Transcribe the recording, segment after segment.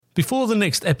Before the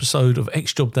next episode of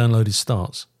X Job Downloaded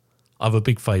starts, I have a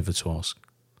big favour to ask.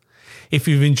 If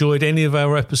you've enjoyed any of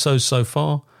our episodes so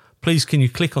far, please can you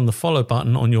click on the follow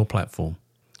button on your platform.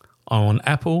 I'm on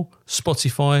Apple,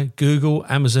 Spotify, Google,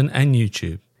 Amazon and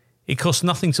YouTube. It costs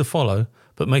nothing to follow,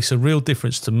 but makes a real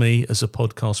difference to me as a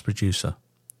podcast producer.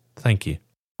 Thank you.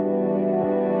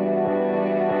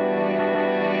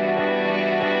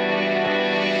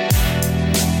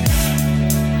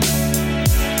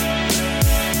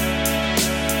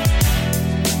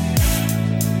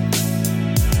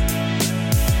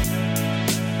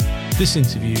 This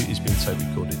interview is being tape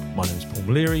recorded. My name is Paul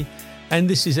Leary and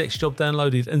this is X Job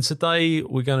Downloaded, and today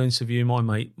we're going to interview my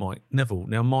mate Mike Neville.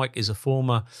 Now Mike is a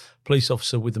former police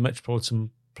officer with the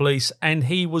Metropolitan Police and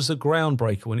he was a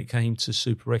groundbreaker when it came to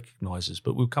super recognisers,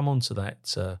 but we'll come on to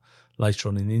that later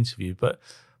on in the interview. But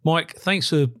Mike, thanks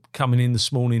for coming in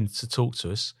this morning to talk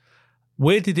to us.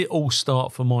 Where did it all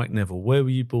start for Mike Neville? Where were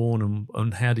you born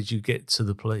and how did you get to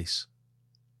the police?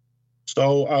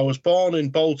 So I was born in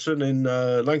Bolton in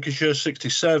Lancashire,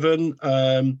 1967.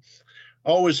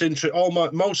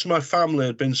 Most of my family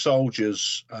had been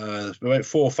soldiers, about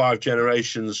 4 or 5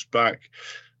 generations back.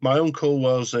 My uncle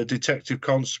was a detective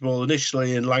constable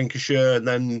initially in Lancashire and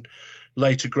then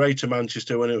later Greater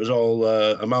Manchester when it was all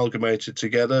amalgamated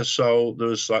together. So there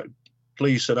was like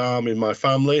police and army in my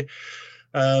family.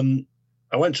 I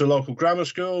went to a local grammar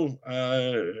school,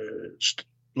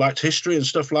 liked history and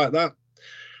stuff like that.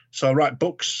 So I write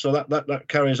books, so that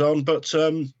carries on. But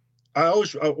I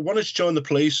wanted to join the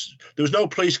police. There was no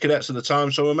police cadets at the time,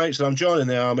 so my mate said, I'm joining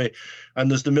the army, and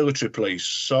there's the military police.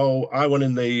 So I went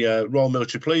in the Royal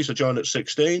Military Police. I joined at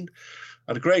 16.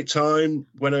 Had a great time.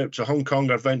 Went out to Hong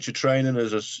Kong adventure training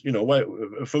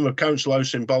from a council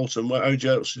house in Bolton. How would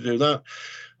you else to do that?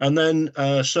 And then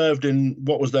served in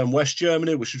what was then West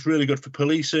Germany, which was really good for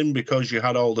policing because you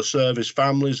had all the service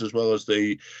families as well as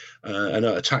the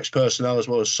attached personnel as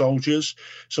well as soldiers.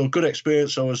 So good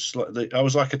experience. I was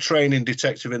like a training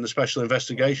detective in the Special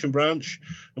Investigation Branch,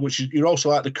 which you're also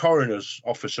like the coroner's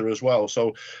officer as well.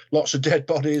 So lots of dead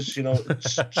bodies.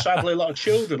 Sadly a lot of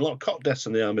children, a lot of cop deaths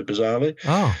in the army, bizarrely.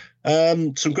 Oh.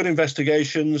 Some good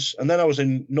investigations, and then I was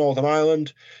in Northern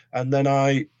Ireland, and then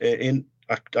I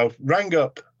rang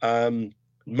up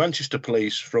Manchester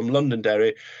Police from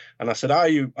Londonderry, and I said, "Are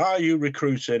you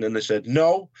recruiting?" And they said,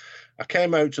 "No." I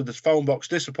came out to the phone box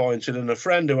disappointed, and a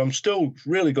friend who I'm still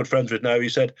really good friends with now, he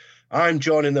said, "I'm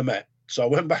joining the Met." So I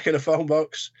went back in the phone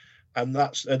box, and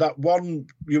that's that one.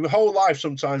 Your whole life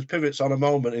sometimes pivots on a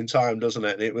moment in time, doesn't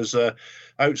it? And it was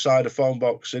outside a phone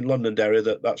box in Londonderry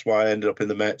that's why I ended up in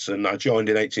the Mets, and I joined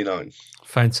in '89.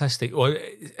 Fantastic. Well,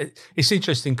 it's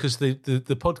interesting because the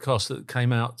podcast that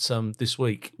came out this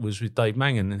week was with Dave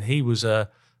Mangan, and he was a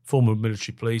former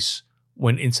military police,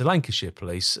 went into Lancashire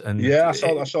Police, and yeah, I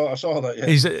saw that. Yeah.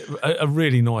 He's a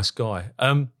really nice guy.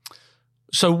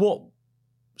 So what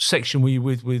section were you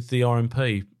with the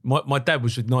RMP? My dad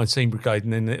was with 19 Brigade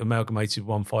and then it amalgamated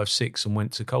 156 and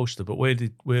went to Colchester. But where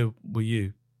were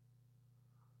you?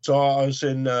 So I was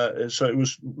in. So it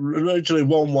was originally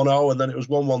 110, and then it was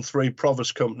 113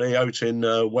 Provost Company out in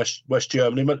West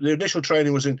Germany. The initial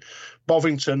training was in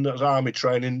Bovington. That was army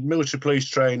training. Military police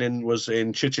training was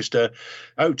in Chichester.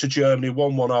 Out to Germany,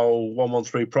 110,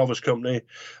 113 Provost Company.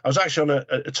 I was actually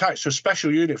attached to a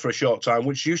special unit for a short time,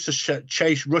 which used to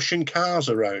chase Russian cars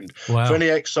around. Wow. For any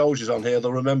ex-soldiers on here,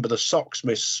 they'll remember the Sox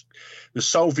miss. The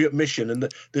Soviet mission, and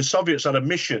the Soviets had a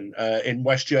mission in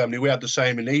West Germany. We had the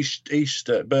same in East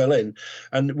Berlin,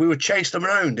 and we would chase them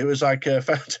around. It was like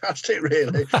fantastic,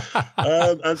 really.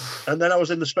 And then I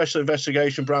was in the Special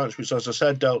Investigation Branch, which, as I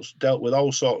said, dealt with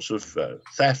all sorts of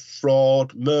theft,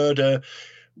 fraud, murder,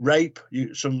 rape,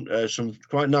 some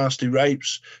quite nasty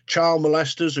rapes, child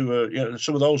molesters who were,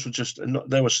 some of those were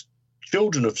they were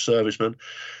children of servicemen,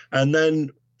 and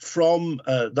then. From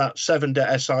that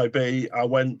 7-day SIB, I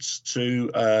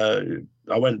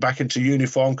went back into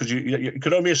uniform because you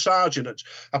could only be a sergeant.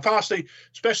 I passed the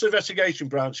Special Investigation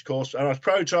Branch course, and I was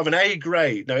proud to have an A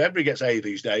grade. Now everybody gets A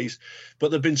these days, but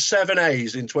there've been 7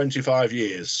 A's in 25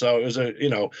 years. So it was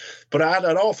but I had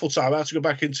an awful time. I had to go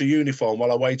back into uniform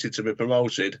while I waited to be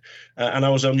promoted, and I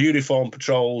was on uniform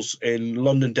patrols in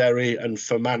Londonderry and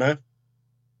Fermanagh,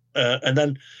 and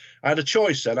then. I had a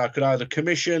choice then. I could either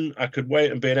commission, I could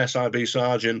wait and be an SIB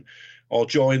sergeant, or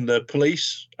join the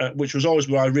police, which was always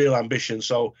my real ambition.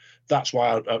 So that's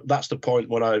why that's the point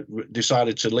when I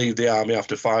decided to leave the army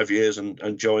after 5 years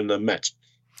and join the Met.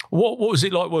 What was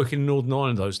it like working in Northern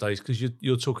Ireland those days? Because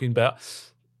you're talking about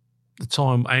the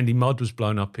time Andy Mudd was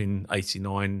blown up in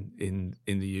 '89 in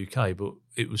the UK, but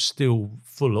it was still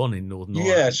full on in Northern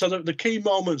Ireland. Yeah, so the key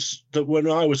moments that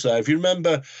when I was there, if you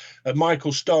remember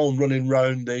Michael Stone running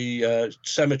round the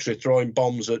cemetery throwing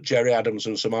bombs at Jerry Adams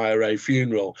and some IRA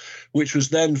funeral, which was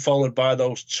then followed by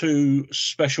those two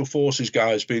special forces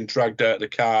guys being dragged out of the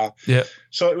car. Yeah.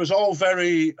 So it was all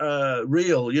very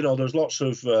real. You know, there was lots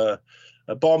of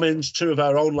bombings. Two of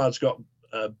our own lads got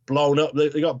blown up.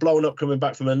 They got blown up coming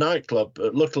back from a nightclub.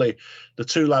 Luckily, the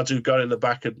two lads who got in the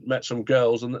back had met some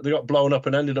girls, and they got blown up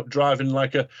and ended up driving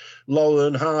like a Laurel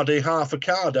and Hardy half a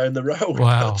car down the road.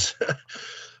 Wow.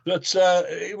 But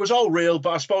it was all real. But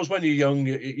I suppose when you're young,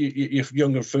 you're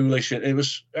young and foolish.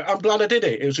 I'm glad I did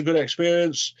it. It was a good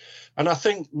experience, and I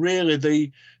think really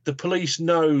the police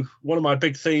know. One of my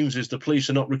big themes is the police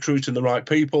are not recruiting the right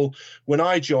people. When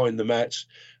I joined the Met,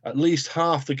 at least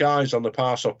half the guys on the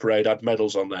pass-off parade had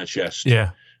medals on their chest. Yeah.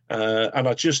 And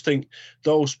I just think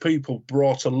those people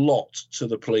brought a lot to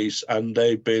the police, and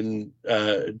they've been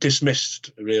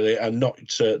dismissed, really, and not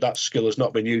that skill has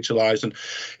not been utilised. And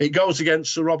it goes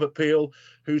against Sir Robert Peel,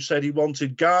 who said he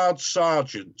wanted guards,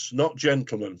 sergeants, not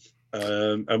gentlemen.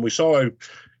 And we saw how,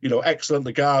 excellent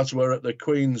the guards were at the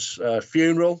Queen's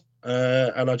funeral.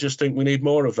 And I just think we need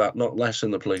more of that, not less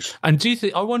in the police. And do you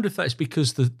think? I wonder if that's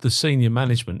because the senior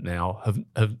management now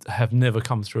have never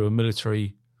come through a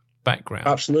military background.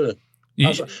 Absolutely.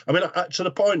 I mean, to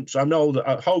the point, I know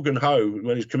that Hogan Howe,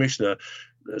 when he's commissioner,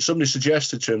 somebody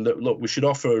suggested to him that, look, we should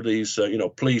offer these,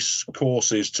 police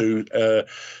courses to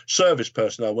service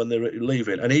personnel when they're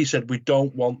leaving. And he said, we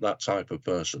don't want that type of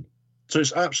person. So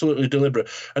it's absolutely deliberate.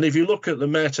 And if you look at the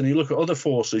Met and you look at other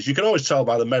forces, you can always tell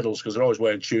by the medals because they're always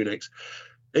wearing tunics.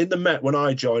 In the Met, when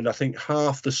I joined, I think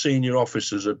half the senior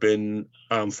officers have been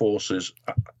armed forces.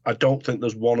 I don't think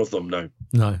there's one of them now.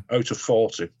 No. Out of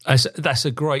 40. That's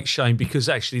a great shame, because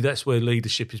actually that's where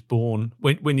leadership is born.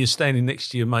 When you're standing next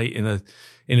to your mate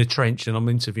in a trench, and I'm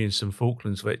interviewing some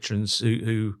Falklands veterans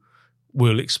who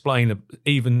will explain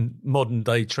even modern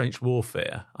day trench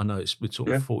warfare. I know we're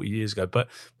talking 40 years ago, but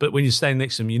when you're standing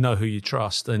next to them, you know who you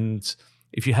trust. And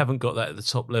if you haven't got that at the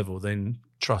top level, then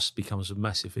trust becomes a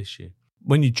massive issue.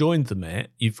 When you joined the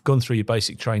Met, you've gone through your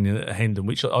basic training at Hendon,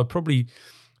 which I probably,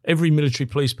 every military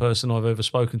police person I've ever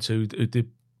spoken to who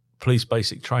did police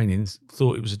basic training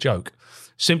thought it was a joke,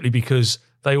 simply because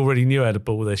they already knew how to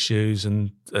ball their shoes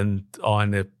and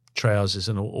iron their trousers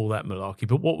and all that malarkey.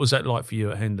 But what was that like for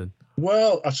you at Hendon?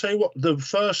 Well, I'll tell you what, the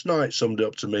first night summed it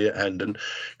up to me at Hendon,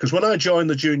 because when I joined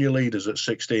the junior leaders at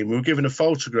 16, we were given a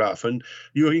photograph and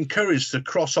you were encouraged to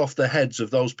cross off the heads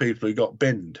of those people who got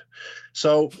binned.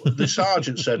 So the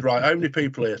sergeant said, right, how many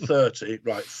people here? 30.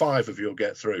 Right, 5 of you will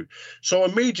get through. So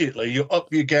immediately you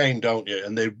up your game, don't you?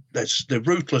 And they're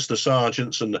ruthless, the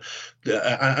sergeants, and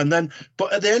then,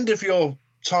 but at the end of your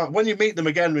time, when you meet them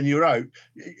again when you're out,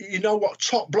 you know what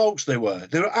top blokes they were.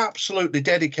 They were absolutely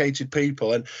dedicated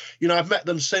people, and I've met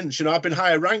them since. I've been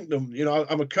higher ranked them. I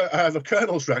have a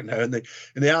colonel's rank now in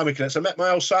the army cadets. I met my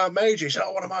old sergeant major. He said,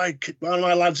 "Oh, one of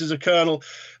my lads is a colonel,"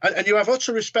 and you have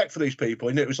utter respect for these people.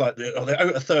 And it was like, they're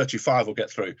out of 35 will get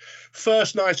through.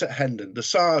 First night at Hendon, the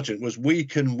sergeant was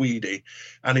weak and weedy,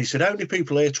 and he said, "How many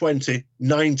people here? 20,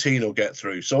 19 will get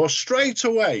through." So straight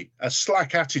away, a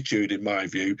slack attitude, in my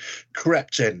view,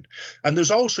 crept in. And there's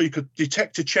also, you could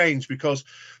detect a change, because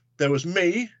there was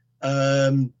me,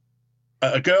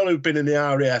 a girl who'd been in the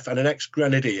RAF, and an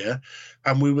ex-grenadier,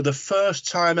 and we were the first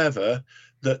time ever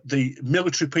that the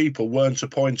military people weren't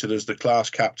appointed as the class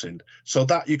captain, so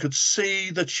that you could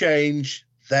see the change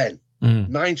then.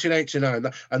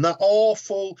 1989, and that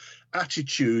awful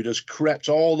attitude has crept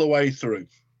all the way through.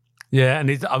 Yeah,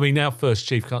 and our first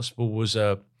chief constable was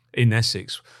in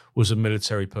Essex, was a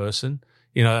military person.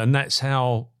 And that's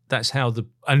how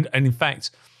and in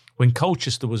fact, when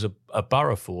Colchester was a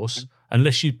borough force,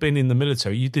 unless you'd been in the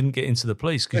military, you didn't get into the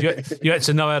police, because you had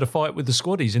to know how to fight with the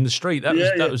squaddies in the street.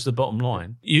 That was the bottom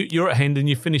line. You're at Hendon,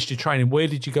 you finished your training. Where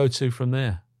did you go to from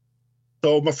there?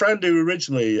 So my friend who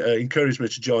originally encouraged me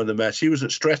to join the Met, he was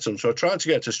at Streatham. So I tried to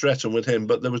get to Streatham with him,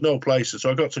 but there was no places. So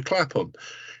I got to Clapham.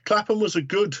 Clapham was a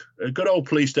good old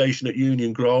police station at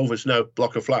Union Grove. It's now a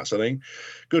block of flats, I think.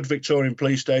 Good Victorian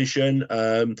police station.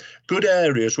 Good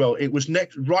area as well. It was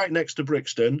right next to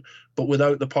Brixton, but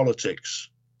without the politics.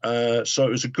 So it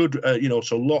was a good,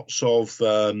 so lots of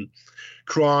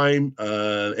crime,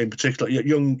 in particular,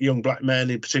 young black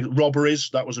men, in particular, robberies.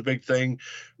 That was a big thing.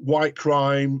 White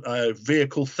crime,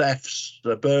 vehicle thefts,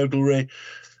 burglary.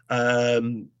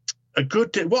 A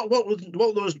good what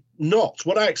was not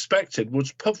what I expected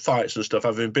was pub fights and stuff.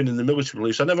 Having been in the military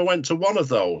police, I never went to one of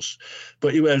those.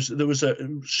 But there was a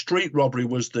street robbery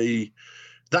was the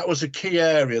that was a key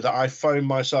area that I found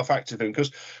myself active in,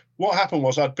 because what happened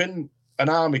was I'd been an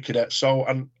Army cadet,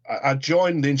 and I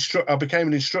joined I became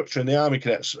an instructor in the Army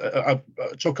Cadets. I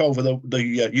took over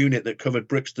the unit that covered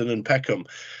Brixton and Peckham,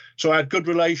 so I had good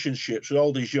relationships with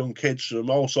all these young kids from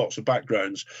all sorts of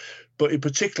backgrounds. But it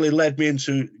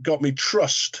particularly got me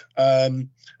trust. And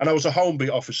I was a home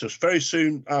beat officer. Very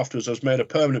soon afterwards, I was made a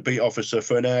permanent beat officer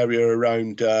for an area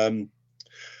around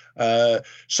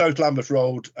South Lambeth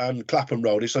Road and Clapham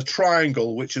Road. It's a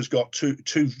triangle which has got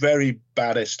two very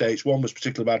bad estates. One was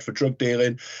particularly bad for drug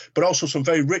dealing, but also some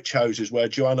very rich houses where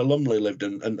Joanna Lumley lived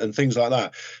and things like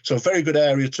that. So a very good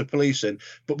area to police in.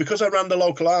 But because I ran the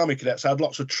local Army Cadets, I had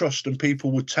lots of trust and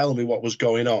people would tell me what was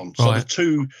going on. So the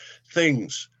two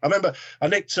things. I remember I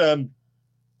nicked a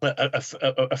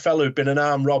fellow who'd been an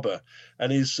armed robber,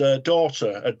 and his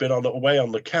daughter had been away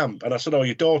on the camp. And I said, "Oh,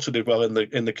 your daughter did well in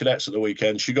the cadets at the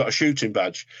weekend. She got a shooting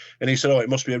badge." And he said, "Oh, it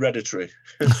must be hereditary."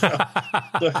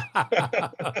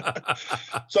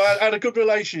 So I had a good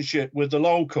relationship with the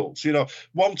locals. You know,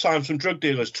 one time some drug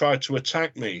dealers tried to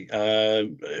attack me. A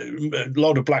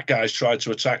lot of black guys tried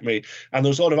to attack me, and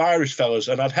there was a lot of Irish fellas,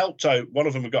 and I'd helped out. One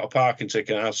of them had got a parking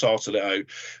ticket, and I sorted it out.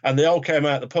 And they all came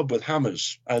out of the pub with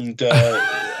hammers, and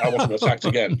I wasn't attacked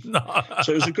again. No.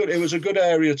 So it was a good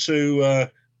area to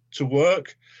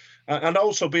work, and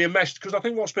also be enmeshed, because I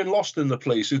think what's been lost in the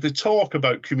police is they talk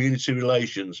about community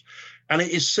relations, and it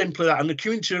is simply that. And the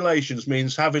community relations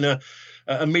means having a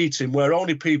meeting where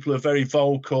only people are very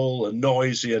vocal and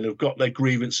noisy and have got their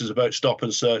grievances about stop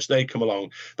and search, they come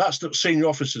along. That's the senior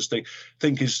officers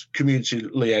think is community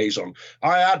liaison.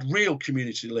 I had real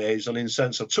community liaison in the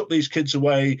sense I took these kids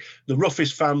away, the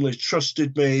roughest families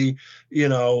trusted me, you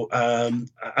know,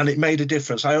 and it made a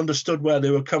difference. I understood where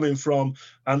they were coming from.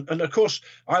 And of course,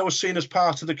 I was seen as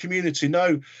part of the community.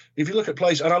 Now, if you look at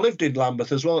places, and I lived in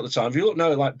Lambeth as well at the time, if you look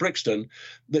now at like Brixton,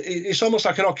 it's almost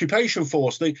like an occupation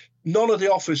force. None of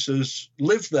the officers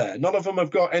live there. None of them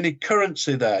have got any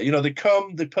currency there. You know, they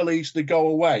come, they police, they go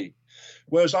away.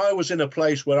 Whereas I was in a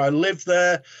place where I lived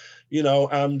there, you know,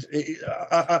 and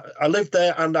I lived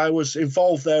there and I was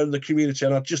involved there in the community,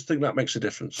 and I just think that makes a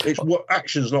difference. It's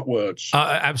actions, not words.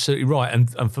 Absolutely right.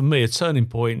 And for me, a turning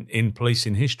point in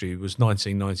policing history was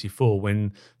 1994,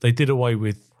 when they did away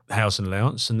with housing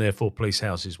allowance and therefore police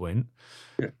houses went.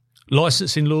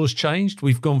 Licensing laws changed.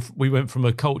 We went from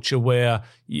a culture where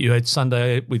you had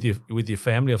Sunday with your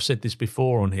family. I've said this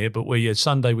before on here, but where you had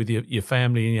Sunday with your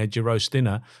family and you had your roast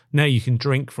dinner. Now you can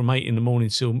drink from 8 a.m.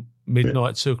 till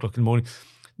midnight, 2 o'clock in the morning.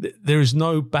 There is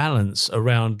no balance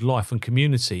around life and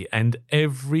community, and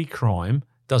every crime,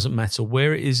 doesn't matter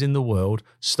where it is in the world,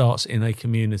 starts in a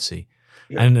community.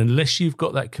 Yeah. And unless you've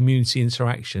got that community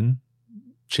interaction,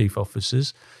 chief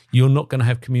officers, you're not going to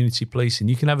have community policing.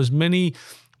 You can have as many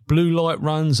blue light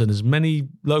runs and as many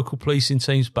local policing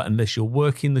teams, but unless you're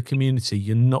working the community,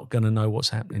 you're not going to know what's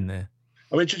happening there.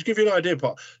 I mean, just to give you an idea,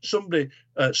 Pat, somebody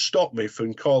stopped me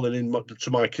from calling in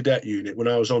to my cadet unit when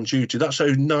I was on duty. That's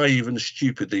how naive and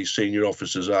stupid these senior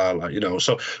officers are, like, you know.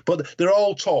 So, but they're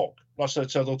all talk. Like I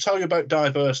said, they'll tell you about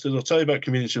diversity, they'll tell you about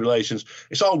community relations.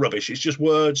 It's all rubbish. It's just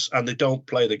words, and they don't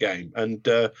play the game. And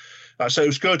so it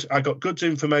was good. I got good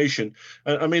information.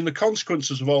 I mean, the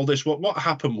consequences of all this, what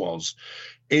happened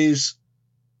is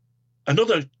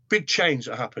another big change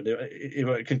that happened. If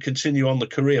I can continue on the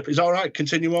career, is all right?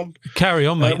 Continue on. Carry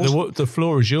on, mate. The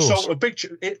floor is yours. So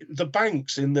the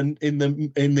banks in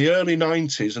the early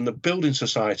 90s and the building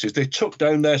societies, they took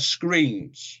down their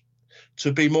screens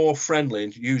to be more friendly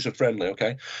and user friendly.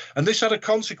 Okay, and this had a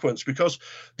consequence, because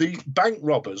the bank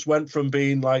robbers went from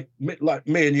being like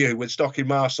me and you with stocking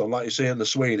masks on, like you see in the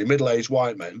Sweeney, middle-aged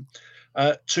white men,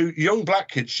 to young black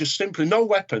kids just simply no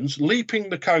weapons, leaping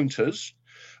the counters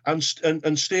and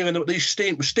stealing these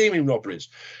steaming robberies.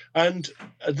 And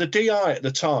the DI at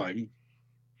the time,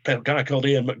 a guy called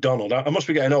Ian MacDonald, I must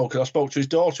be getting old because I spoke to his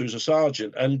daughter who's a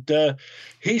sergeant, and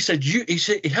he said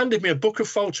he handed me a book of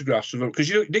photographs of him, because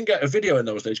you didn't get a video in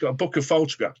those days, you got a book of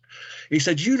photographs. He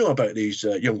said, "You know about these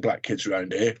young black kids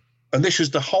around here?" And this is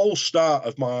the whole start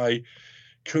of my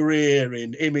career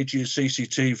in images,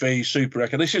 CCTV, Super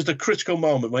Echo. This is the critical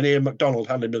moment when Ian MacDonald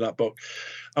handed me that book.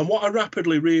 And what I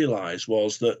rapidly realised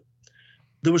was that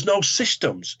there was no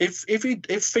systems.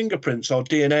 If fingerprints or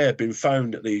DNA had been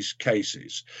found at these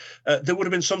cases, there would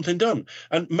have been something done.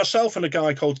 And myself and a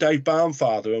guy called Dave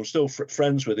Barnfather, who I'm still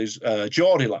friends with, is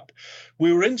Geordie lad.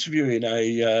 We were interviewing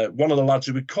one of the lads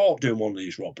who we caught doing one of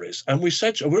these robberies, and we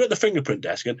said, we're at the fingerprint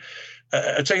desk and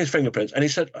taking his fingerprints, and he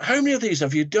said, "How many of these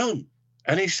have you done?"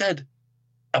 And he said,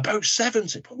 about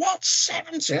 70. But what,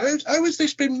 70? How has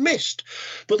this been missed?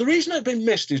 But the reason it's been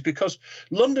missed is because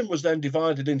London was then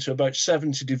divided into about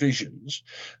 70 divisions,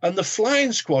 and the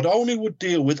flying squad only would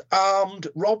deal with armed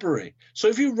robbery. So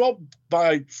if you rob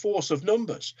by force of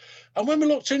numbers, and when we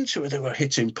looked into it, they were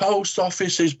hitting post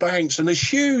offices, banks, and this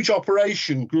huge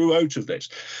operation grew out of this.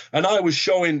 And I was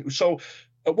showing, so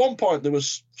at one point there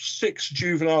was 6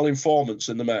 juvenile informants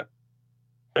in the Met,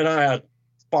 and I had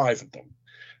 5 of them.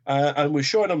 And we're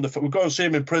showing them we'll go and see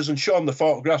them in prison, show them the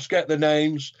photographs, get the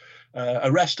names,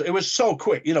 arrest. It was so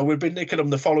quick, we'd been nicking them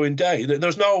the following day.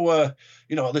 There's no,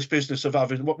 this business of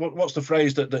having what's the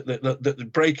phrase that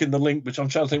breaking the link, which I'm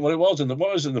trying to think what it was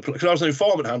because I was an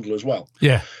informant handler as well.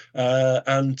 Yeah,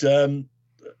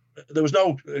 there was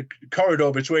no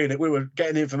corridor between it. We were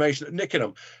getting information, nicking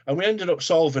them, and we ended up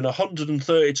solving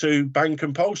 132 bank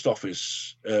and post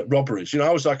office robberies. I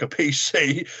was like a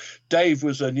PC. Dave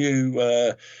was a new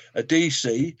a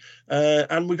DC,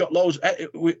 and we got loads.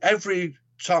 Every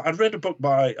time I'd read a book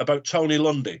about Tony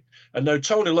Lundy, and now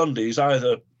Tony Lundy is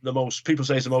either people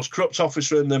say he's the most corrupt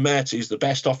officer in the Met, he's the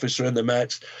best officer in the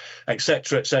Met,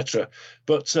 etc., etc.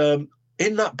 But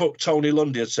in that book, Tony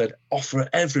Lundy had said, offer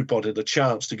everybody the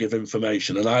chance to give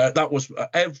information. And that was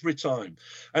every time.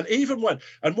 And even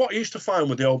and what I used to find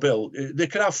with the old Bill, they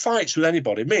could have fights with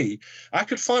anybody. Me, I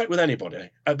could fight with anybody.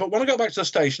 But when I got back to the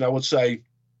station, I would say,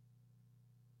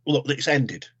 look, it's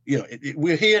ended.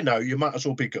 We're here now. You might as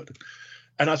well be good.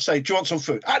 And I'd say, do you want some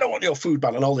food? I don't want your food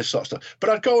ban and all this sort of stuff. But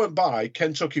I'd go and buy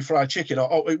Kentucky Fried Chicken.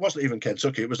 It wasn't even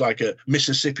Kentucky. It was like a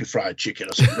Mississippi Fried Chicken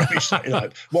or something.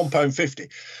 Like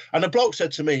 £1.50. And the bloke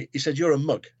said to me, he said, you're a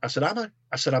mug. I said, am I?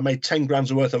 I said, I made 10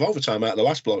 grams worth of overtime out of the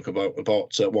last bloke I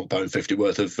bought £1.50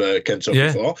 worth of Kentucky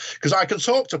for, because I can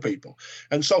talk to people.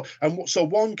 And so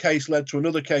one case led to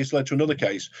another case, led to another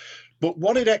case. But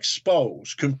what it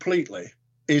exposed completely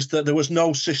is that there was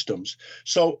no systems.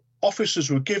 So officers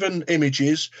were given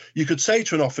images. You could say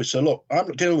to an officer, look, I'm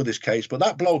not dealing with this case, but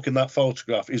that bloke in that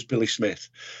photograph is Billy Smith.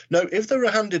 Now, if they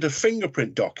were handed a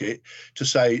fingerprint docket to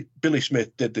say Billy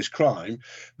Smith did this crime,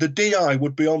 the DI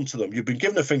would be onto them. You've been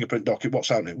given a fingerprint docket, what's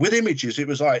happening? With images, it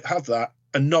was like, have that,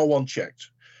 and no one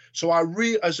checked. So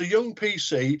as a young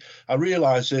PC, I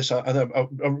realised this, and I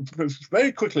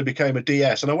very quickly became a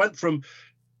DS, and I went from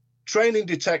training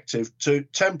detective to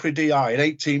temporary DI in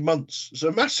 18 months. It's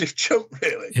a massive jump,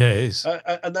 really. Yeah, it is.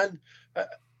 And then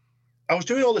I was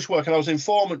doing all this work, and I was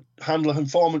informant handler,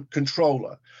 informant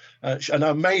controller, and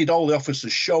I made all the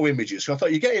officers show images. So I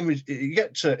thought, you get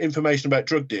information about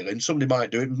drug dealing, somebody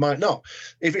might do it, might not.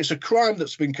 If it's a crime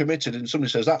that's been committed and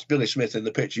somebody says, that's Billy Smith in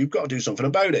the picture, you've got to do something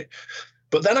about it.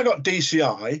 But then I got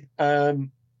DCI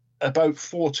about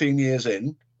 14 years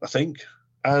in, I think,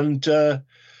 and there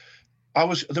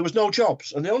was no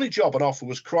jobs, and the only job on offer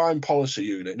was crime policy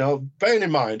unit. Now, bearing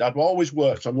in mind, I'd always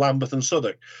worked on Lambeth and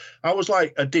Southwark. I was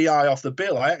like a DI off the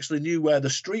bill. I actually knew where the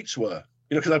streets were,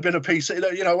 because I'd been a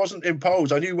PC. I wasn't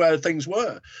imposed. I knew where things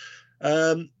were.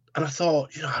 And I thought,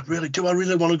 I really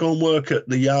want to go and work at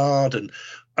the yard? And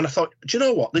I thought, do you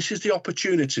know what? This is the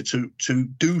opportunity to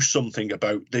do something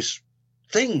about this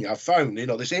thing I found,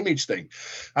 this image thing.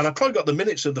 And I probably got the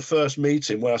minutes of the first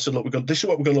meeting where I said, look, this is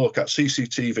what we're going to look at: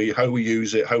 CCTV, how we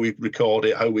use it, how we record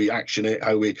it, how we action it,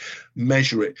 how we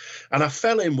measure it. And I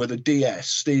fell in with a DS,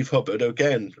 Steve Hubbard,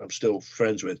 again, I'm still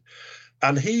friends with,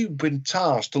 and he'd been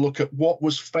tasked to look at what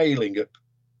was failing at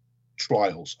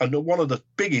trials. And one of the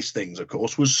biggest things, of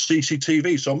course, was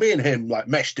CCTV. So me and him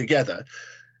meshed together,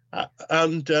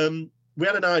 and we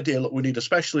had an idea, look, we need a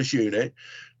specialist unit.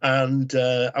 And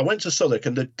I went to Southwark,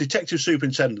 and the detective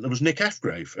superintendent, there was Nick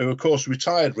Fgrave, who, of course,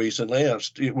 retired recently.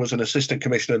 He was an assistant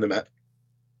commissioner in the Met.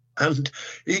 And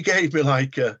he gave me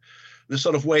the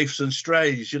sort of waifs and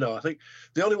strays, I think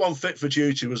the only one fit for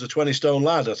duty was a 20-stone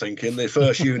lad, I think, in the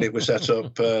first unit we set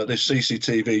up, this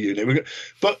CCTV unit.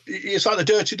 But it's like the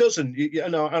dirty dozen,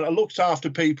 and I looked after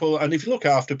people, and if you look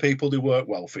after people, they work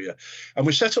well for you. And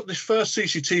we set up this first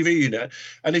CCTV unit,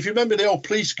 and if you remember the old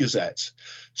Police Gazette,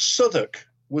 Southwark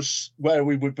was where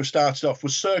we started off,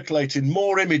 was circulating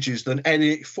more images than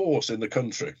any force in the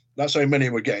country. That's how many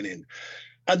were getting in.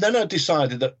 And then I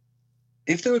decided that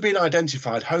if they were being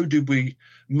identified, how did we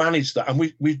manage that?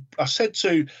 And I said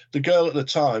to the girl at the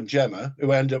time, Gemma,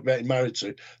 who I ended up getting married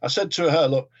to, I said to her,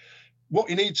 look, what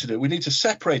you need to do, we need to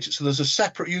separate it. So there's a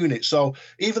separate unit. So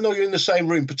even though you're in the same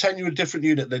room, pretend you're a different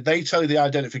unit. They tell you the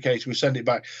identification, we send it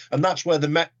back. And that's where the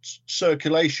Met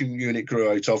circulation unit grew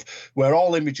out of, where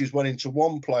all images went into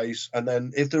one place. And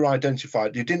then if they're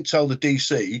identified, you didn't tell the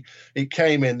DC, it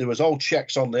came in, there was all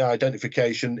checks on the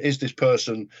identification. Is this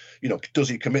person, does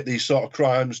he commit these sort of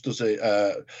crimes? Does it,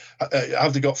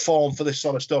 have they got form for this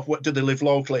sort of stuff? What do they live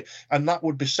locally? And that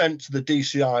would be sent to the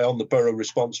DCI on the borough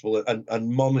responsible and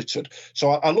monitored.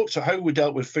 So I looked at how we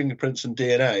dealt with fingerprints and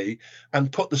DNA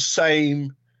and put the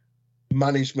same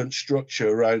management structure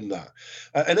around that.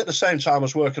 And at the same time, I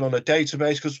was working on a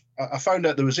database because I found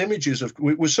out there was images of,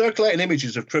 we were circulating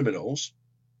images of criminals.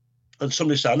 And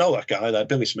somebody said, I know that guy there,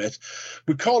 Billy Smith.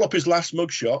 We call up his last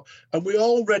mugshot and we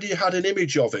already had an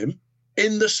image of him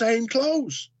in the same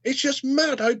clothes. It's just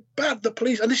mad how bad the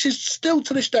police, and this is still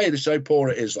to this day, this is how poor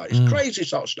it is. Like, it's crazy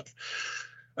sort of stuff.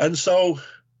 And so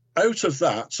out of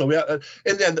that, so we had,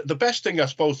 in the end, the best thing I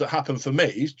suppose that happened for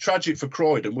me, tragic for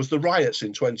Croydon, was the riots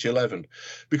in 2011,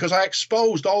 because I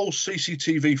exposed all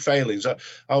CCTV failings.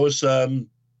 I was in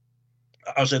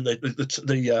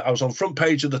I was on front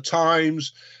page of the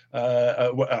Times. I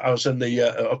was in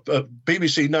the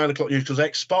BBC 9 o'clock news because I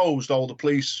exposed all the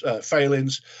police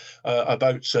failings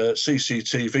about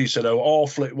CCTV, said how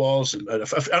awful it was, and an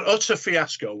utter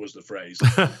fiasco was the phrase.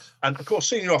 And of course,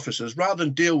 senior officers, rather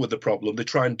than deal with the problem, they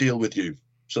try and deal with you.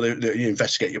 So they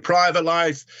investigate your private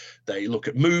life, they look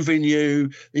at moving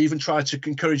you, they even try to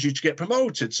encourage you to get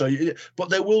promoted. But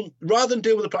they will, rather than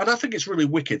deal with the, and I think it's really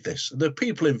wicked, this. The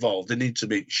people involved, they need to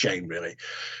be shamed, really.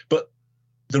 But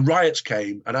the riots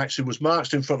came and actually was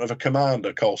marched in front of a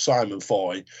commander called Simon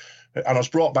Foy. And I was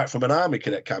brought back from an army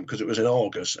cadet camp because it was in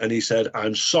August. And he said,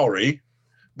 I'm sorry,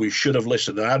 we should have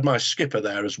listened. And I had my skipper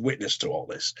there as witness to all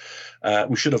this.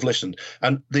 We should have listened.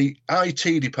 And the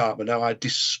IT department, now I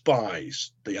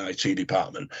despise the IT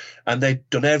department. And they'd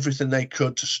done everything they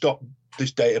could to stop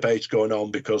this database going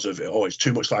on because of, it's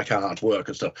too much like hard work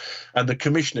and stuff. And the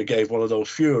commissioner gave one of those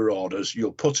fewer orders,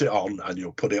 you'll put it on and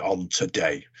you'll put it on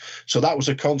today. So that was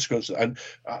a consequence. And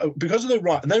because of the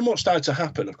right, and then what started to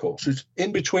happen, of course, is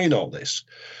in between all this,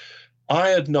 I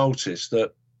had noticed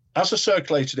that as I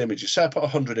circulated images, say I put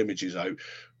 100 images out,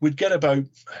 we'd get about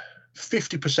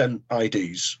 50%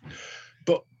 IDs.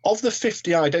 But of the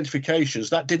 50 identifications,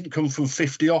 that didn't come from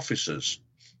 50 officers.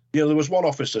 There was one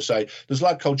officer, say, there's a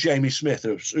lad called Jamie Smith,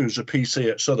 who's a PC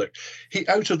at Southwark.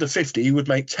 Out of the 50, he would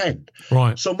make 10.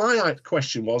 Right. So my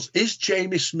question was, is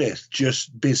Jamie Smith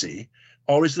just busy,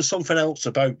 or is there something else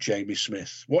about Jamie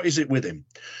Smith? What is it with him?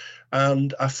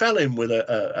 And I fell in with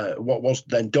what was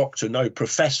then Dr., now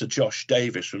Professor Josh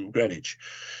Davis from Greenwich.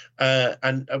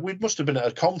 And we must have been at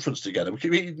a conference together.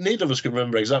 Neither of us can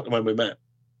remember exactly when we met.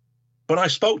 But I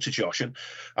spoke to Josh and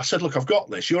I said, look, I've got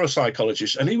this. You're a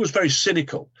psychologist. And he was very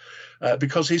cynical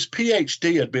because his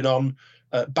PhD had been on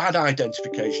bad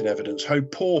identification evidence, how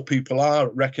poor people are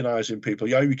at recognising people.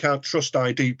 You can't trust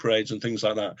ID parades and things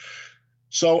like that.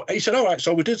 So he said, all right,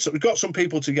 so we got some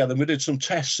people together and we did some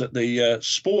tests at the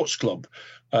sports club,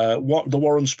 the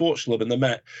Warren Sports Club in the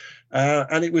Met.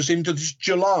 And it was into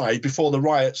July before the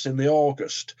riots in the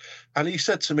August. And he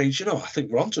said to me, I think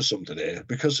we're onto something here.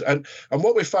 Because and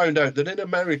what we found out that in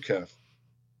America,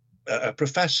 a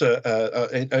professor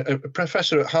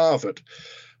at Harvard,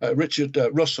 Richard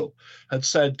Russell, had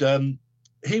said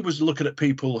he was looking at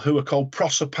people who are called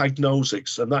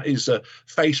prosopagnosics, and that is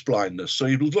face blindness. So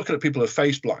he was looking at people who are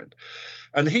face blind.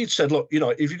 And he'd said, look,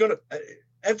 if you've got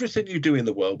everything you do in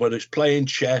the world, whether it's playing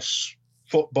chess,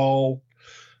 football,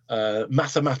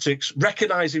 mathematics,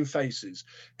 recognizing faces,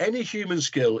 any human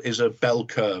skill is a bell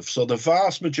curve. So the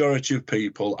vast majority of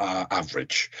people are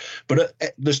average, but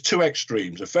there's two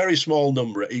extremes, a very small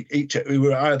number each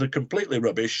who are either completely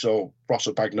rubbish, so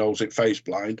prosopagnosic, face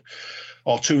blind,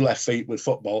 or two left feet with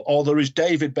football, or there is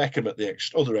David Beckham at the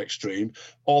other extreme,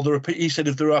 or he said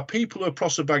if there are people who are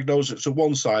prosopagnosics at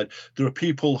one side, there are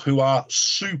people who are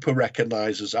super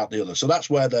recognizers at the other. So that's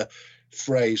where the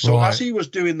phrase. So as he was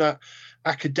doing that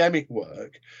academic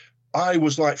work, I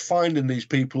was like finding these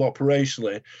people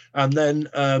operationally, and then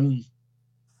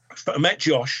I met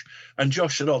Josh, and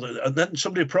Josh said, and then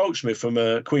somebody approached me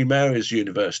from Queen Mary's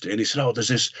University, and he said, there's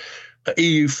this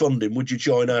EU funding, would you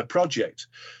join our project?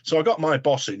 So I got my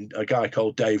boss in, a guy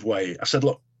called Dave Way. I said,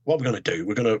 look, what we're going to do,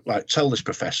 we're going to tell this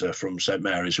professor from St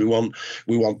Mary's, we want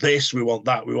this, we want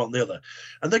that, we want the other.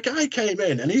 And the guy came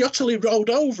in and he utterly rolled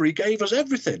over. He gave us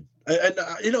everything.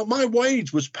 And my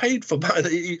wage was paid for by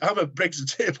I'm a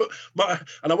Brexiteer, but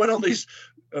and I went on these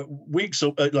weeks,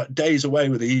 like days away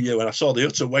with the EU, and I saw the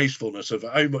utter wastefulness of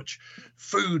how much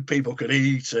food people could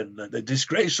eat and the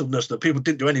disgracefulness that people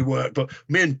didn't do any work. But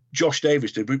me and Josh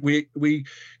Davis did. We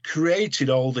created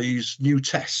all these new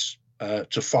tests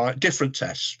to find different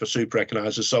tests for super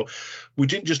recognisers. So we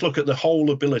didn't just look at the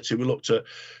whole ability. We looked at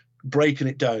breaking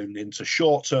it down into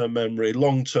short-term memory,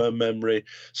 long-term memory,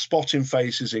 spotting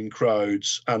faces in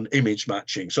crowds, and image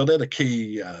matching. So they're the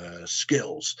key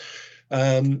skills.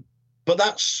 But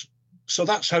that's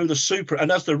how the super.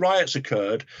 And as the riots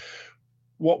occurred,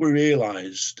 what we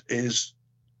realised is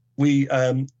we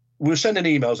were sending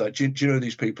emails out. Do you know who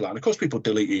these people are? And of course, people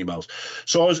delete emails.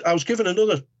 So I was given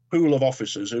another pool of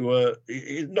officers who were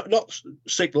not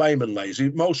sick, lame and lazy.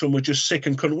 Most of them were just sick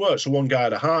and couldn't work. So one guy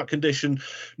had a heart condition,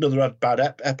 another had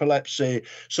bad epilepsy,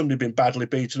 somebody had been badly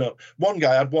beaten up. One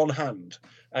guy had one hand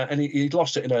and he'd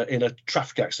lost it in a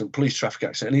traffic accident, police traffic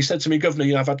accident. And he said to me,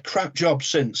 Governor, I've had crap jobs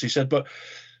since. He said, but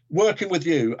working with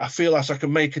you, I feel like I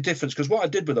can make a difference, because what I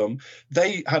did with them,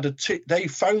 they had they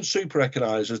found super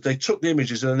recognisers, they took the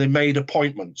images and then they made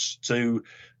appointments to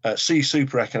see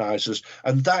super recognisers,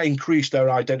 and that increased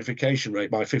their identification rate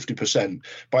by 50%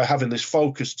 by having this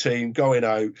focused team going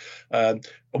out.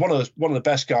 One of the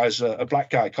best guys, a black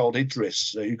guy called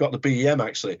Idris, who got the BEM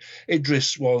actually.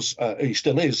 Idris was, he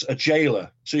still is, a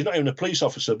jailer, so he's not even a police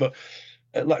officer, but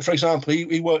like, for example,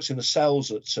 he works in the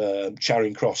cells at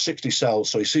Charing Cross, 60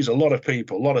 cells, so he sees a lot of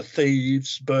people, a lot of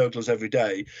thieves, burglars every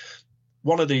day.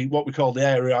 One of what we call the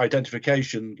area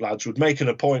identification lads would make an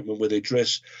appointment with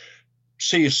Idris,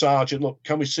 see a sergeant, look,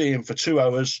 can we see him for 2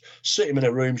 hours, sit him in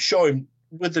a room, show him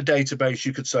with the database,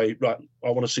 you could say, right, I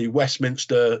want to see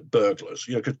Westminster burglars,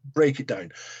 could break it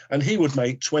down. And he would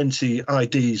make 20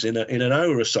 IDs in an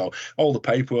hour or so. All the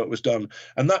paperwork was done,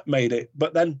 and that made it.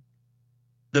 But then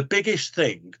the biggest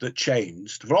thing that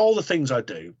changed for all the things I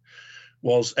do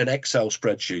was an Excel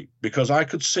spreadsheet, because I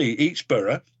could see each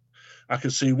borough, I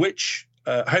could see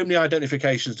how many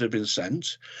identifications had been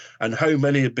sent and how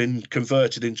many had been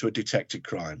converted into a detected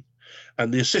crime.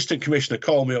 And the assistant commissioner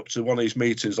called me up to one of these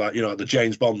meetings, like, the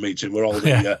James Bond meeting where all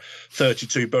the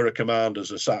 32 borough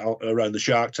commanders are sat around the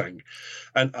shark tank.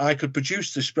 And I could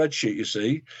produce this spreadsheet, you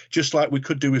see, just like we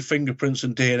could do with fingerprints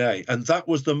and DNA. And that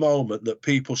was the moment that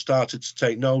people started to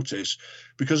take notice,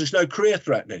 because it's no career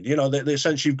threatening. They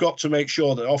essentially, you've got to make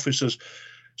sure that officers.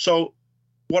 So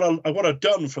what I've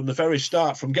done from the very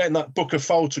start, from getting that book of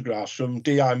photographs from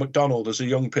D.I. MacDonald as a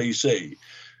young PC,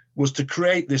 was to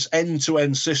create this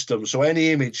end-to-end system. So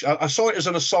any image, I saw it as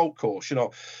an assault course,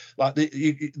 like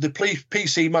the police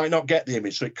PC might not get the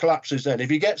image, so it collapses then. If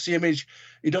he gets the image,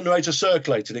 he doesn't know how to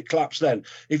circulate it, it collapses then.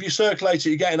 If you circulate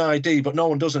it, you get an ID, but no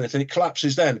one does anything, it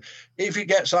collapses then. If it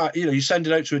gets, you send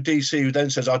it out to a DC who then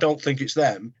says, I don't think it's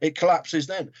them, it collapses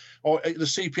then. Or the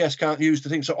CPS can't use the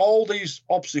thing. So all these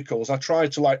obstacles I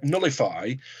tried to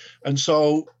nullify. And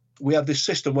so we have this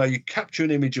system where you capture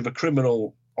an image of a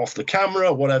criminal off the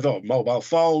camera, whatever, mobile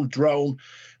phone, drone,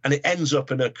 and it ends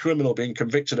up in a criminal being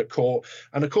convicted at court.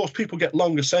 And of course, people get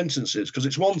longer sentences, because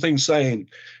it's one thing saying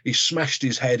he smashed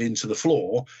his head into the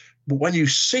floor, but when you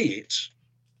see it,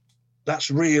 that's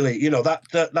really,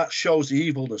 that shows the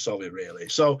evilness of it, really.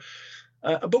 So,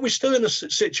 but we're still in a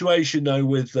situation now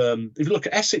with, if you look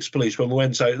at Essex Police when we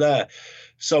went out there,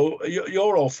 so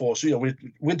you're all for,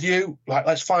 with you, like,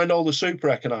 let's find all the super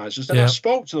recognisers. Then I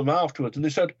spoke to them afterwards, and they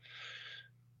said,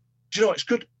 it's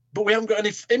good, but we haven't got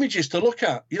any images to look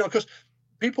at, because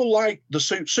people like the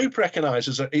super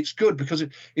recognisers. It's good because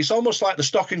it's almost like the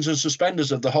stockings and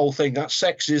suspenders of the whole thing. That's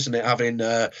sexy, isn't it? Having,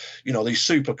 these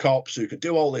super cops who can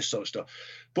do all this sort of stuff.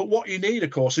 But what you need,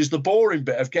 of course, is the boring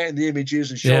bit of getting the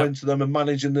images and showing to them and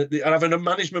managing and having a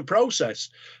management process.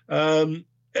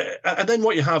 And then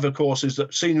what you have, of course, is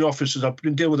that senior officers have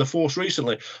been dealing with the force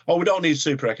recently. Oh, we don't need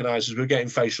super recognisers, we're getting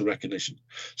facial recognition.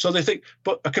 So they think,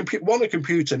 but a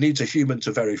computer needs a human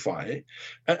to verify it.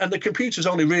 And the computers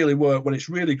only really work when it's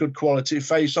really good quality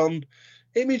face-on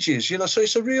images, So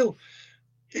it's a real,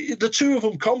 the two of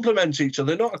them complement each other.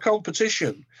 They're not a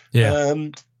competition.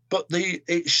 But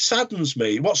it saddens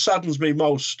me. What saddens me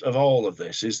most of all of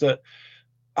this is that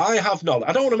I have knowledge.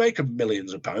 I don't want to make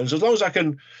millions of pounds, as long as I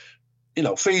can,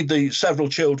 feed the several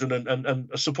children and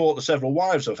support the several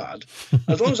wives I've had.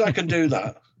 As long as I can do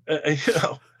that,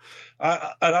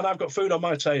 and I've got food on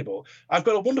my table, I've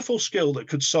got a wonderful skill that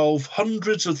could solve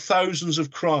hundreds of thousands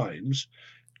of crimes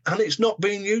and it's not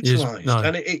being utilised. No.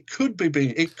 And it could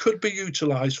be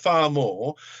utilised far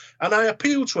more. And I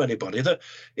appeal to anybody that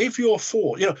if you're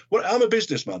for, well, I'm a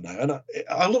businessman now, and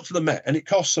I looked at the Met, and it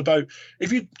costs about,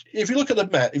 if you look at the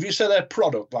Met, if you say their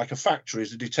product like a factory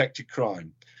is a detected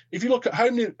crime, if you look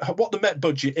at what the Met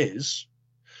budget is,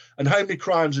 and how many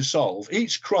crimes they solve,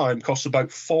 each crime costs about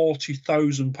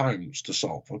 £40,000 to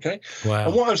solve, okay? Wow.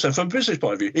 And what I'm saying, from a business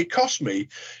point of view, it costs me,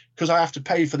 because I have to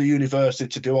pay for the university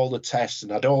to do all the tests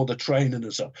and I do all the training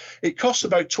and stuff, it costs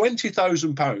about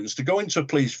 £20,000 to go into a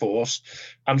police force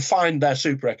and find their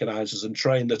super recognisers and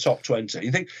train the top 20.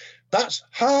 You think, that's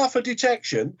half a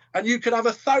detection, and you could have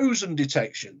 1,000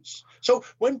 detections. So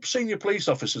when senior police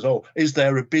officers, is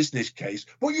there a business case?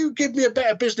 Well, you give me a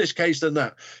better business case than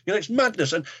that. It's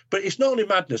madness. But it's not only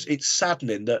madness, it's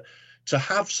saddening that to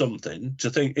have something to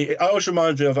think. It always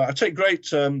reminds me of, I take great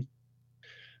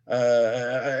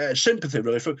sympathy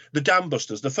really for the Dam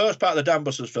Busters, the first part of the Dam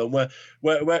Busters film, where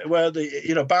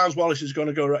the Barnes Wallace is going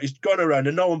to go, he's going around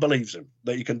and no one believes him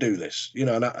that he can do this,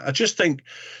 and I just think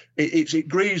it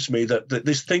grieves me that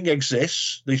this thing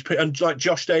exists. And like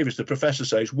Josh Davis, the professor,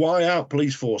 says, why aren't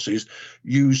police forces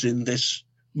using this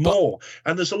more?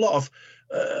 And there's a lot of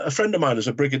a friend of mine is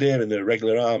a brigadier in the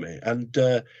regular army, and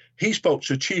he spoke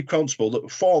to a chief constable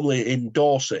that formerly in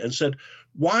Dorset and said,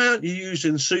 why aren't you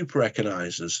using super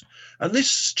recognisers? And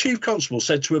this chief constable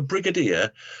said to a brigadier,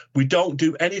 we don't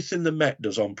do anything the Met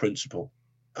does on principle.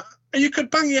 And you could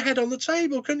bang your head on the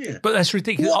table, couldn't you? But that's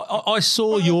ridiculous. I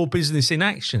saw your business in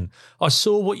action. I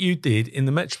saw what you did in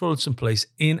the Metropolitan Police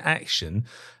in action,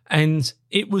 and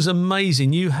it was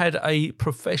amazing. You had a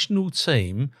professional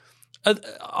team.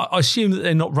 I assume that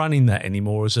they're not running that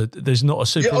anymore. There's not a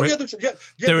super.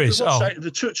 There is.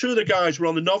 The two of the guys were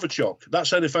on the Novichok. That's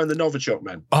how they found the Novichok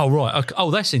men. Oh right. Okay. Oh,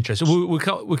 that's interesting. We'll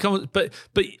come. But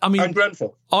I mean, and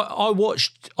Grenfell. I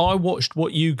watched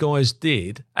what you guys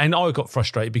did, and I got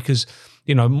frustrated because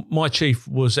my chief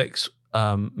was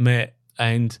ex-Met.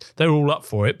 And they were all up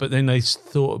for it, but then they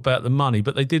thought about the money,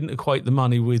 but they didn't equate the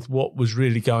money with what was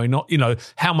really going on,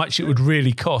 how much it would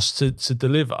really cost to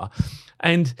deliver.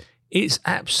 And it's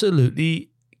absolutely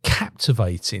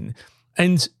captivating.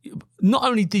 And not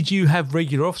only did you have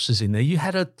regular officers in there, you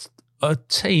had a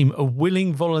team of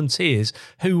willing volunteers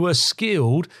who were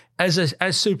skilled as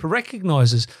super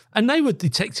recognisers, and they were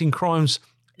detecting crimes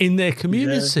in their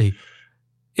community. Yeah.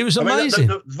 It was amazing.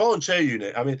 The volunteer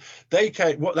unit, they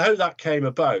came. How that came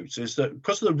about is that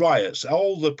because of the riots,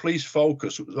 all the police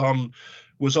focus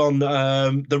was on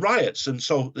the riots, and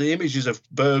so the images of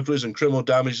burglaries and criminal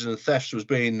damages and thefts was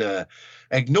being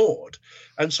ignored.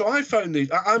 And so I found these.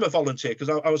 I'm a volunteer because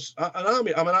I'm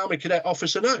an army cadet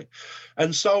officer now,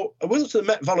 and so I went to the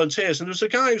Met Volunteers, and there was a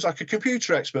guy who's like a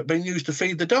computer expert being used to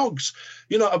feed the dogs.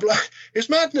 It's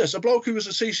madness. A bloke who was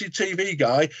a CCTV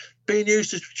guy being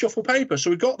used to shuffle paper. So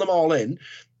we got them all in,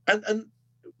 and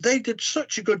they did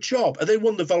such a good job, and they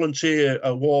won the volunteer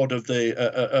award of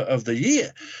the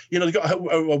year. They got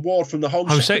an award from the Home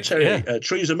Secretary,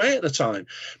 Theresa May at the time.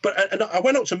 And I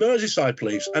went up to Merseyside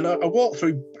Police, and I walked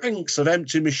through banks of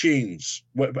empty machines,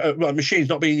 machines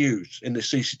not being used in the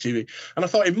CCTV. And I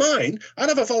thought, in mine, I'd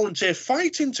have a volunteer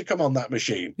fighting to come on that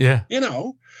machine. Yeah,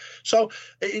 So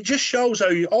it just shows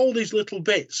how all these little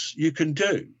bits you can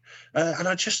do, and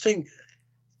I just think.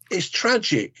 It's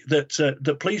tragic that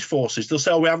the police forces, they'll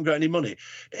say, we haven't got any money.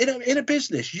 In a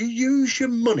business, you use your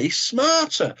money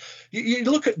smarter. You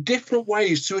look at different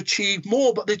ways to achieve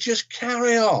more, but they just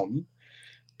carry on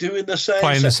doing the same.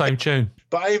 Playing the same tune.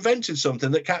 But I invented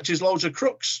something that catches loads of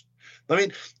crooks.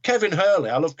 Kevin Hurley,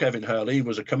 I love Kevin Hurley. He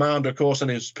was a commander, of course, in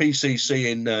his PCC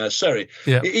in Surrey.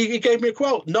 Yeah. He gave me a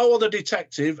quote. No other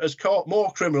detective has caught more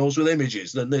criminals with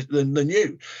images than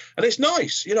you. And it's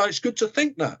nice. It's good to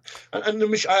think that. And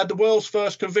I had the world's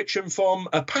first conviction from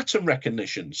a pattern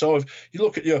recognition. So if you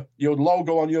look at your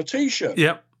logo on your T-shirt.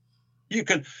 Yep. You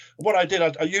can. What I did,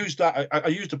 I used that. I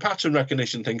used the pattern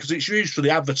recognition thing because it's used for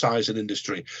the advertising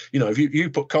industry. If you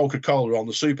put Coca-Cola on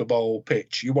the Super Bowl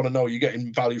pitch, you want to know you're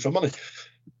getting value for money.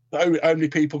 How many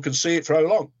people can see it for how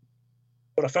long?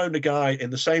 But I found a guy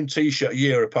in the same T-shirt a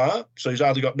year apart, so he's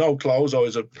either got no clothes or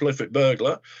he's a prolific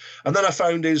burglar. And then I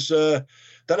found his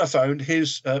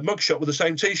mugshot with the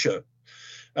same T-shirt.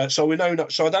 So we know.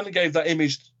 So I then gave that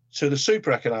image to the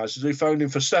super recognisers who found him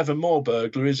for 7 more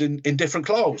burglaries in different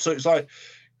clothes. So it's like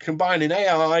combining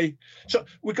AI. So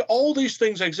we've got all these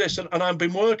things exist. And I've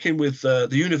been working with the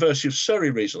University of Surrey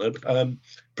recently,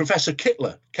 Professor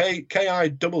Kittler,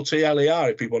 Kittler,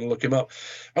 if people want to look him up.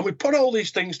 And we put all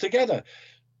these things together.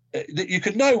 that you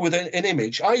could know with an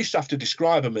image. I used to have to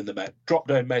describe them in the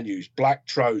drop-down menus: black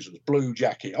trousers, blue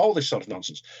jacket, all this sort of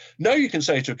nonsense. Now you can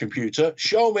say to a computer,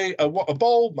 show me a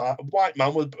bald white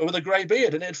man with a grey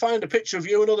beard, and it'd find a picture of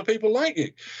you and other people like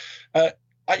you.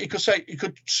 You could say, you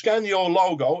could scan your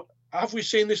logo. Have we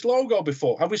seen this logo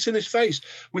before? Have we seen this face?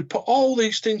 We put all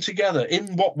these things together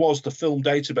in what was the film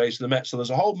database of the Met. So there's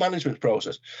a whole management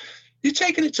process. You're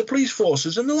taking it to police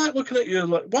forces, and they're like looking at you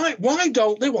like, why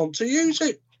don't they want to use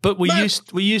it? But we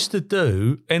used to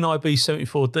do NIB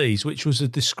 74Ds, which was a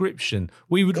description.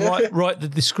 We would write the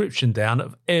description down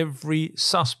of every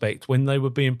suspect when they were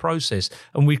being processed,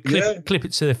 and we'd clip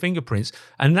it to their fingerprints.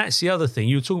 And that's the other thing.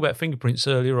 You were talking about fingerprints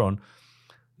earlier on.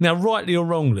 Now, rightly or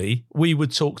wrongly, we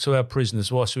would talk to our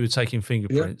prisoners whilst we were taking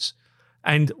fingerprints,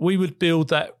 and we would build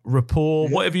that rapport,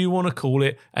 whatever you want to call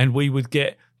it, and we would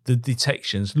get the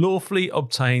detections, lawfully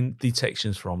obtained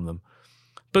detections from them.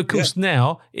 Because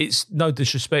now it's no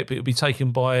disrespect, but it'll be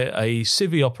taken by a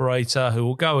civvy operator who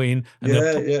will go in and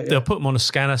they'll put them on a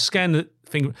scanner, scan the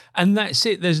finger, and that's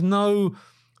it. There's no,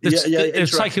 they're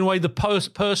taking away the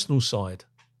personal side.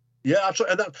 Yeah,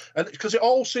 absolutely. And because it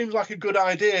all seems like a good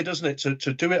idea, doesn't it?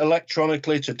 To do it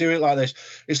electronically, to do it like this.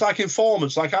 It's like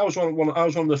informants. Like I was one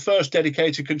of the first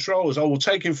dedicated controllers. I will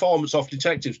take informants off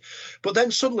detectives, but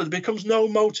then suddenly there becomes no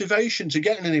motivation to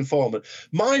getting an informant.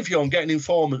 My view on getting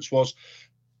informants was,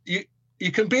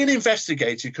 you can be an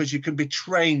investigator because you can be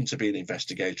trained to be an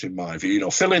investigator, in my view.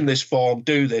 Fill in this form,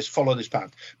 do this, follow this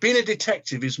path. Being a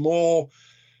detective is more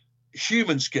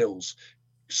human skills.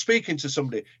 Speaking to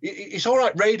somebody, it's all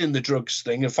right raiding the drugs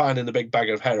thing and finding the big bag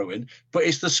of heroin, but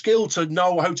it's the skill to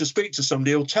know how to speak to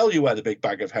somebody who'll tell you where the big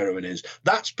bag of heroin is.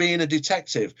 That's being a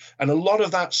detective. And a lot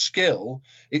of that skill,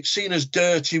 it's seen as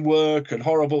dirty work and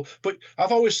horrible. But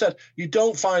I've always said, you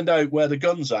don't find out where the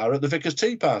guns are at the Vicar's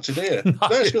Tea Party, do you?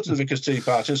 Let's go to the Vicar's Tea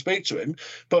Party and speak to him.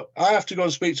 But I have to go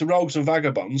and speak to rogues and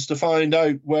vagabonds to find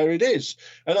out where it is.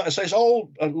 And like I say, it's all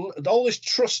this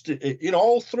trust,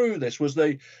 all through this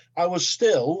I was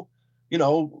still,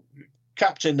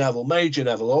 Captain Neville, Major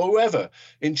Neville, or whoever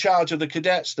in charge of the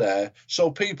cadets there. So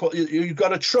people, you've got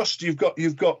to trust. You've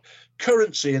got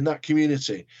currency in that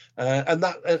community, and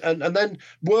then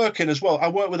working as well. I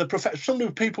work with a professor.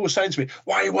 Some people were saying to me,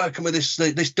 "Why are you working with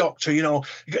this doctor?"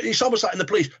 It's almost like in the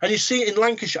police, and you see it in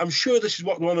Lancashire. I'm sure this is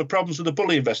one of the problems with the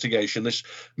bully investigation. This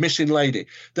missing lady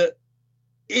that.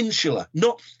 Insular,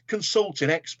 not consulting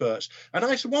experts. And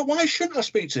I said, well, why shouldn't I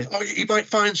speak to him? Oh, he might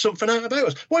find something out about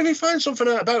us. Well, if he finds something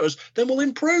out about us, then we'll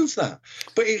improve that.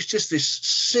 But it's just this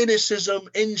cynicism,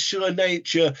 insular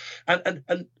nature,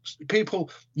 and people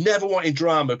never wanting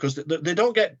drama because they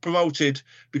don't get promoted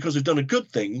because they've done a good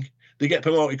thing. They get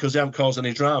promoted because they haven't caused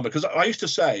any drama. Because I used to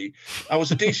say, I was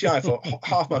a DCI for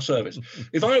half my service.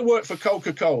 If I worked for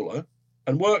Coca-Cola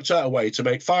and worked out a way to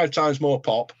make 5 times more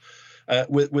pop,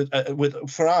 with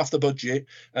for half the budget,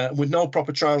 with no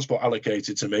proper transport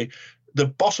allocated to me, the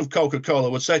boss of Coca-Cola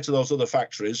would say to those other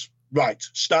factories, right,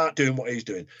 start doing what he's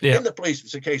doing. Yeah. In the police,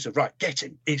 it's a case of, right, get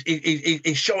him.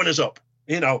 He's showing us up,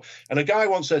 And a guy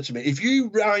once said to me, if you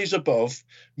rise above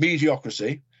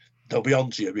mediocrity, they'll be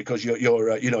onto you because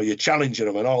you're challenging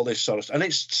them and all this sort of stuff. And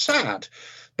it's sad.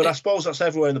 But I suppose that's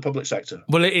everywhere in the public sector.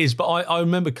 Well, it is. But I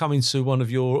remember coming to one of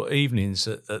your evenings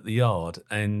at the Yard,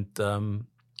 and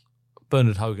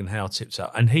Bernard Hogan-Howe tipped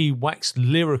up, and he waxed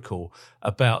lyrical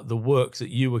about the work that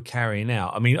you were carrying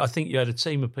out. I mean, I think you had a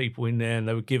team of people in there, and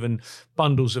they were given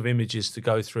bundles of images to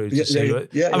go through to see.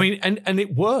 I mean, and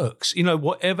it works.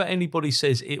 Whatever anybody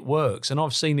says, it works, and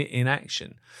I've seen it in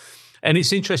action. And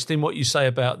it's interesting what you say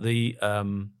about the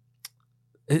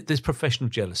there's professional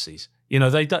jealousies.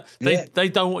 They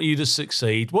don't want you to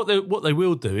succeed. What they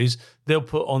will do is they'll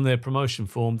put on their promotion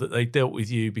form that they dealt with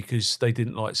you because they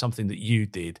didn't like something that you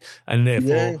did, and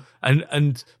therefore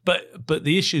but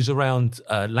the issues around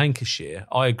Lancashire,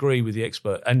 I agree with the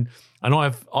expert, and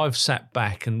I've sat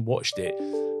back and watched it.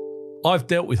 I've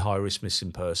dealt with high risk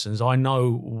missing persons. I know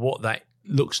what that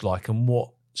looks like and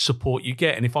what support you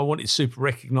get. And if I wanted super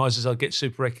recognisers, I'd get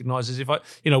super recognisers. If I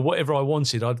whatever I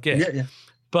wanted, I'd get. Yeah.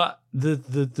 But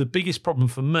the biggest problem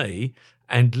for me,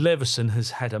 and Leveson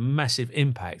has had a massive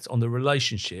impact on the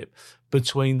relationship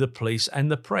between the police and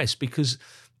the press, because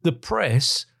the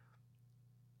press,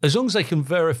 as long as they can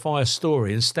verify a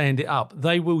story and stand it up,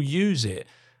 they will use it.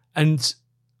 And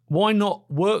why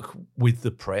not work with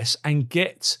the press and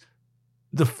get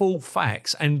the full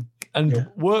facts and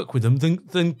work with them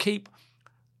than keep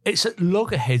It's at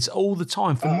loggerheads all the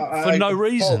time for no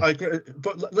reason. Paul, I agree.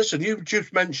 But listen, you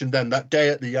just mentioned then that day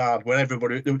at the yard when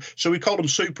everybody. So we call them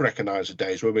super economizer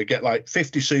days, where we get like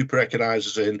 50 super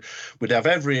economizers in. We'd have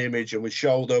every image and we'd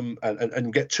show them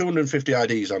and get 250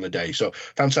 IDs on a day. So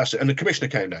fantastic. And the commissioner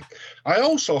came down. I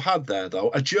also had there,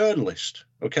 though, a journalist.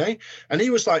 Okay. And he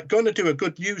was like going to do a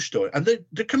good news story. And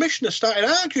the commissioner started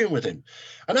arguing with him.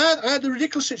 And I had the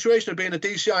ridiculous situation of being a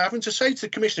DCI having to say to the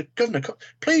commissioner, Governor,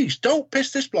 please don't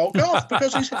piss this bloke off,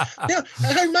 because he's,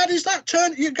 how mad is that?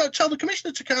 You've got to tell the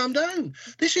commissioner to calm down.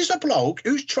 This is a bloke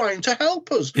who's trying to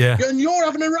help us. Yeah. And you're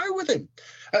having a row with him.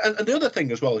 And the other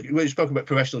thing as well, when you spoke about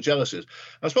professional jealousies,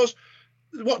 I suppose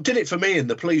what did it for me in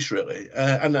the police really,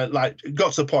 and like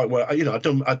got to the point where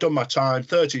I'd done my time.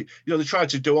 30, they tried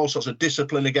to do all sorts of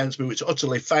discipline against me, which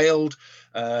utterly failed.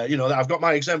 I've got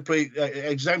my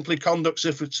exemplary conduct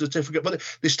certificate, but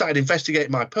they started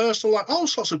investigating my personal life, all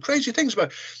sorts of crazy things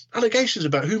about allegations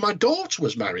about who my daughter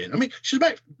was marrying. I mean,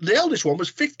 the eldest one was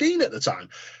 15 at the time.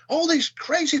 All these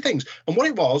crazy things, and what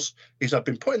it was is I'd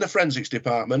been put in the forensics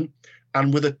department,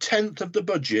 and with 1/10 of the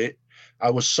budget, I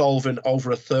was solving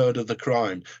over 1/3 of the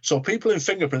crime. So people in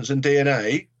fingerprints and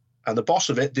DNA, and the boss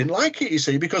of it didn't like it, you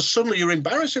see, because suddenly you're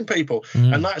embarrassing people.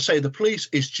 And like I say, the police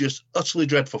is just utterly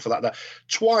dreadful for that.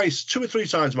 Twice, 2 or 3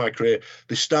 times in my career,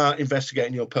 they start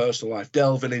investigating your personal life,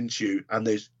 delving into you, and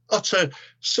there's utter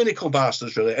cynical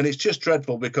bastards, really. And it's just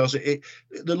dreadful because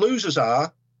the losers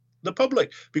are the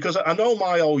public. Because I know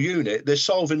my old unit, they're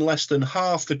solving less than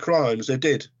half the crimes they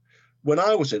did when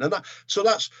I was in. And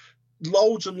that's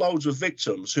loads and loads of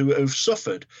victims who've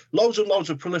suffered, loads and loads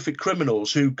of prolific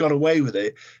criminals who got away with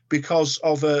it because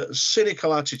of a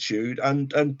cynical attitude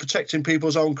and protecting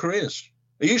people's own careers.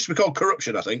 It used to be called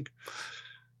corruption, I think.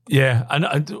 Yeah,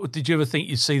 and did you ever think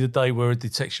you'd see the day where a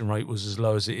detection rate was as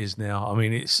low as it is now? I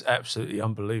mean, it's absolutely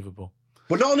unbelievable.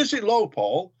 But not only is it low,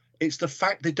 Paul, it's the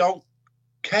fact they don't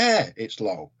care it's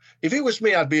low. If it was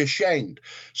me, I'd be ashamed.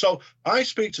 So I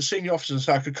speak to senior officers and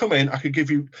say, I could come in, I could give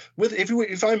you,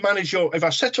 if I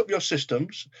set up your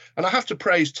systems, and I have to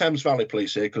praise Thames Valley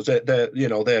Police here because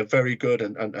they're very good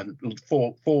and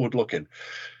forward looking.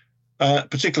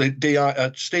 Particularly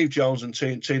Steve Jones and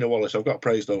Tina Wallace. I've got to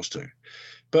praise those two.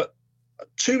 But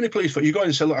too many police, you go in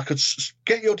and say, look, I could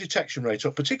get your detection rate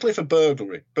up, particularly for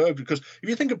burglary. Because if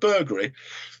you think of burglary,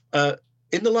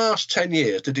 in the last 10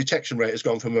 years, the detection rate has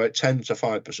gone from about 10 to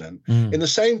 5%. In the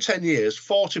same 10 years,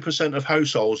 40% of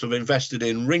households have invested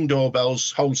in Ring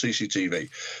doorbells, home CCTV.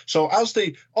 So as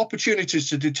the opportunities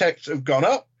to detect have gone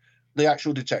up, the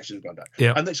actual detection has gone down.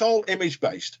 Yep. And it's all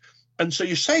image-based. And so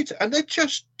you say and they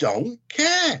just don't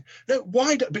care. Now,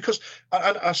 why? Because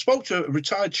I spoke to a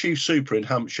retired chief super in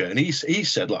Hampshire, and he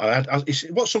said,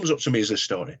 what sums up to me is this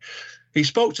story. He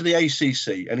spoke to the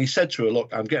ACC and he said to her,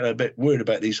 look, I'm getting a bit worried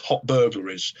about these hot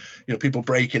burglaries, people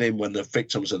breaking in when the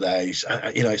victims are there.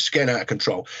 It's getting out of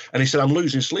control. And he said, I'm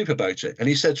losing sleep about it. And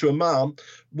he said to her, Mom,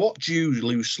 what do you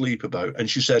lose sleep about? And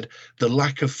she said, the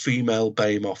lack of female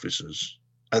BAME officers.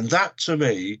 And that, to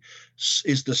me,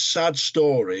 is the sad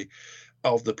story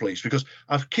of the police. Because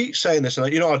I keep saying this, and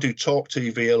I do Talk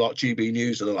TV a lot, GB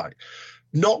News and the like.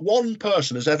 Not one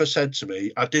person has ever said to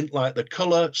me, I didn't like the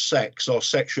colour, sex or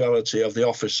sexuality of the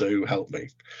officer who helped me.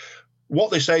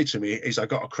 What they say to me is I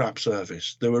got a crap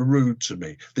service. They were rude to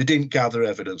me. They didn't gather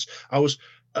evidence. I was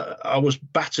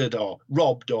battered or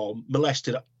robbed or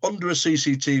molested under a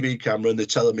CCTV camera and they're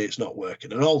telling me it's not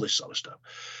working and all this sort of stuff.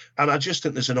 And I just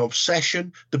think there's an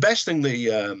obsession. The best thing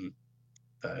the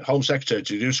Home Secretary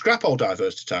to do is scrap all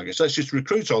diversity targets. Let's just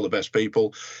recruit all the best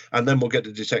people and then we'll get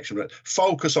the detection rate.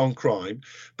 Focus on crime.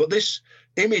 But this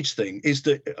image thing is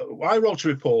that I wrote a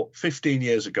report 15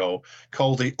 years ago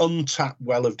called the Untapped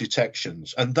Well of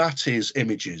Detections, and that is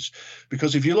images.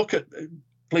 Because if you look at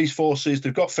police forces,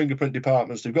 they've got fingerprint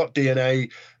departments, they've got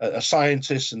DNA,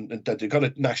 scientists, and they've got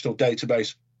a national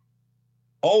database.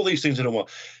 All these things in one.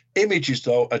 Images,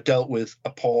 though, are dealt with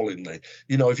appallingly.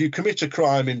 If you commit a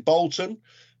crime in Bolton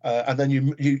and then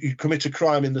you commit a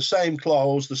crime in the same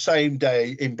clothes, the same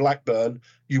day in Blackburn,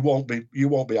 you won't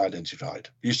be identified.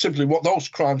 Those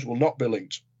crimes will not be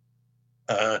linked.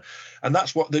 And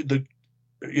that's what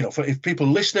if people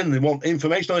listening and they want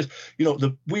information on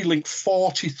this, we linked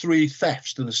 43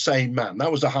 thefts to the same man.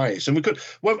 That was the highest. And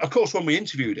of course, when we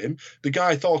interviewed him, the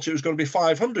guy thought it was going to be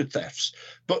 500 thefts,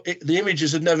 but the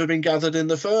images had never been gathered in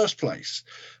the first place.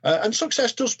 And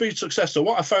success does breed success. So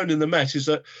what I found in the Met is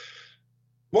that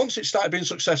once it started being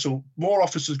successful, more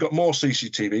officers got more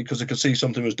CCTV because they could see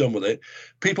something was done with it.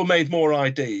 People made more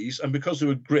IDs, and because they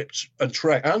were gripped and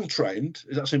trained,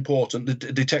 that's important, the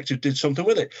detective did something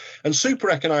with it. And Super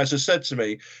Economizer said to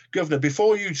me, Governor,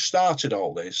 before you started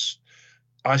all this,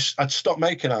 I'd stopped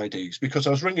making IDs because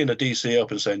I was ringing a DC up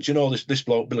and saying, do you know this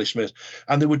bloke, Billy Smith?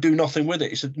 And they would do nothing with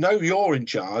it. He said, no, you're in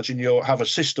charge and you have a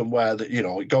system where that, you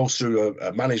know, it goes through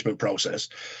a management process.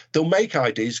 They'll make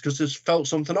IDs because they've felt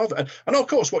something of it. And of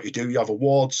course, what you have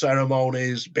award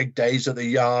ceremonies, big days at the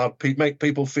yard, make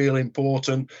people feel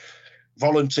important,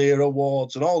 volunteer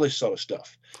awards and all this sort of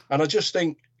stuff. And I just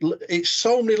think it's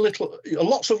so many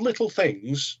lots of little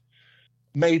things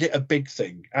made it a big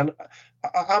thing. And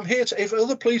I'm here to, if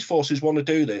other police forces want to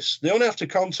do this, they only have to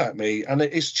contact me, and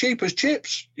it's cheap as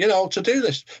chips, you know, to do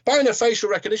this. Buying a facial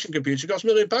recognition computer costs £1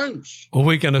 million. Well,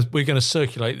 we're gonna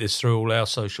circulate this through all our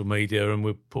social media, and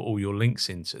we'll put all your links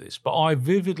into this. But I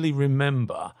vividly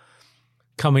remember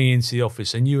coming into the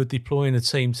office, and you were deploying a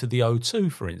team to the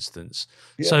O2, for instance.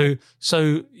 Yeah.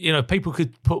 So you know, people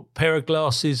could put a pair of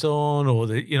glasses on, or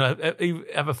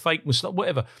have a fake moustache,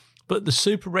 whatever. But the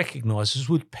super recognisers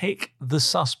would pick the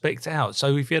suspect out.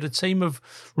 So if you had a team of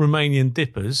Romanian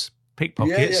dippers,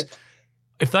 pickpockets,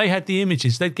 if they had the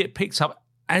images, they'd get picked up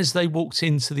as they walked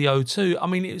into the O2. I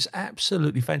mean, it was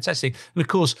absolutely fantastic. And of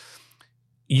course,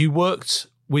 you worked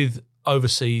with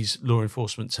overseas law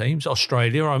enforcement teams,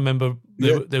 Australia. I remember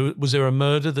was there a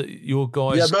murder that your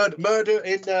guys? Yeah,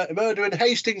 murder in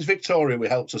Hastings, Victoria. We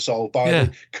helped to solve by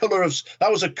the colour of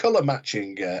that was a colour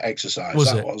matching exercise.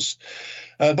 Was.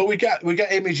 But we get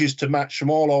images to match from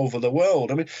all over the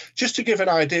world. I mean, just to give an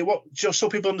idea, just so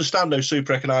people understand how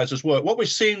super recognisers work, what we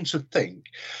seem to think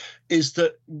is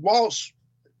that whilst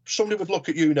somebody would look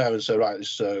at you now and say, right,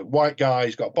 this white guy,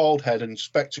 he's got a bald head and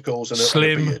spectacles and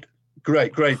a beard.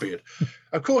 Great, grey beard.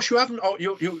 Of course, you haven't.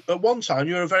 You at one time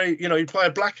you were you play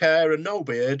black hair and no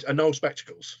beard and no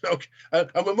spectacles. Okay, and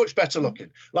we're much better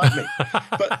looking, like me.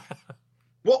 But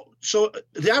so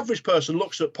the average person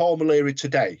looks at Paul Mulleary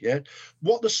today. Yeah,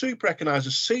 what the super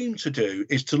recognisers seem to do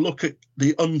is to look at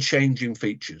the unchanging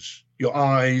features, your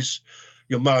eyes,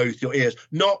 your mouth, your ears,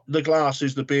 not the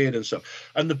glasses, the beard and stuff.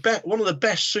 And one of the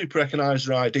best super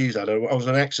recognizer IDs I was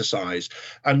an exercise,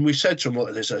 and we said to him,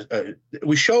 look,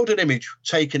 we showed an image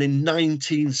taken in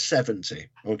 1970,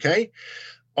 okay,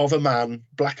 of a man,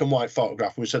 black and white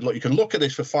photograph. And we said, look, you can look at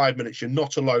this for 5 minutes. You're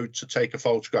not allowed to take a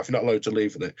photograph. You're not allowed to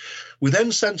leave with it. We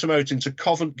then sent him out into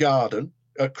Covent Garden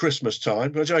at Christmas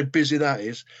time. Imagine how busy that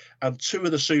is. And 2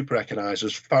 of the super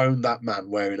recognisers found that man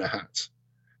wearing a hat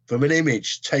from an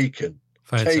image taken.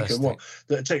 Fantastic.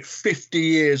 That take 50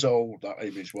 years old, that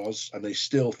image was, and they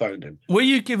still found him. Were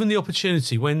you given the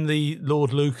opportunity when the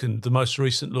the most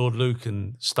recent Lord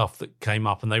Lucan stuff that came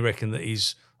up, and they reckon that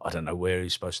I don't know where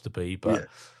he's supposed to be, but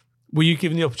were you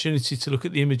given the opportunity to look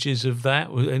at the images of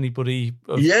that? Was anybody?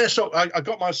 Yeah, so I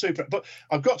got my super, but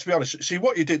I've got to be honest. See,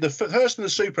 what you did, the first thing the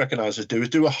super recognisers do is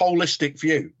do a holistic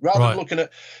view, rather than looking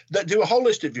at. They do a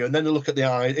holistic view, and then they look at the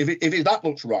eye. If that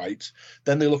looks right,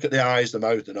 then they look at the eyes, the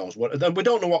mouth, the nose. Then we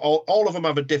don't know what all of them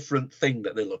have a different thing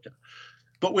that they look at.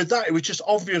 But with that, it was just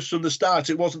obvious from the start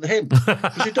it wasn't him,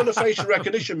 because he'd done a facial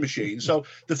recognition machine. So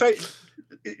the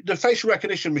facial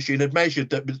recognition machine had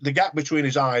measured that the gap between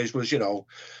his eyes was,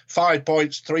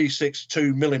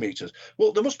 5.362 millimeters.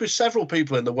 Well, there must be several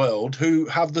people in the world who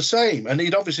have the same. And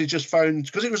he'd obviously just found,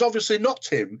 because it was obviously not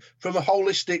him from a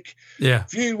holistic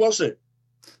view, was it?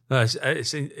 No,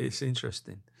 it's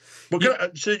interesting. But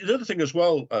so the other thing as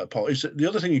well, Paul, is that the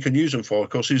other thing you can use them for, of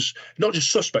course, is not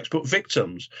just suspects, but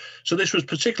victims. So this was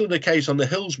particularly the case on the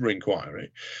Hillsborough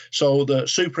inquiry. So the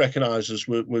super recognisers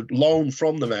were loaned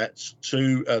from the Met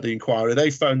to the inquiry.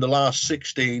 They found the last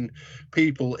 16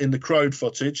 people in the crowd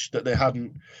footage that they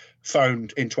hadn't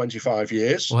found in 25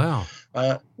 years. Wow.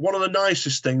 One of the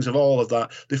nicest things of all of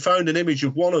that, they found an image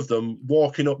of one of them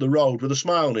walking up the road with a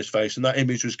smile on his face, and that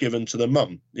image was given to the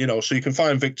mum. So you can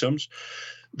find victims.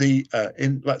 For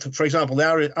example,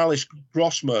 the Alice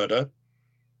Gross murder,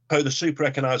 how the super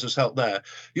recognisers helped there.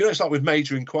 It's like with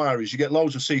major inquiries, you get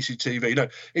loads of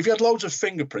CCTV. If you had loads of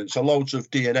fingerprints or loads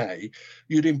of DNA,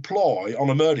 on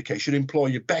a murder case, you'd employ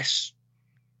your best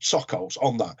sockos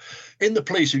on that. In the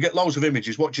police, you get loads of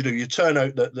images. What do? You turn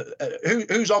out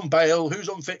who's on bail, who's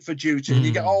unfit for duty, and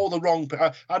you get all the wrong.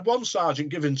 I had one sergeant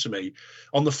given to me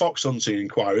on the fox hunting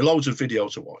inquiry, loads of video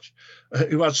to watch,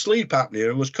 who had sleep apnea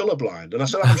and was colourblind. And I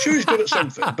said, I'm sure he's good at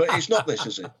something, but it's not this,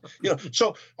 is it?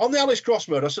 So on the Alice Gross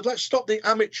murder, I said, let's stop the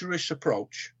amateurish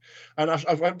approach. And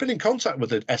I've been in contact with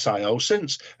the SIO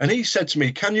since, and he said to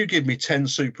me, can you give me 10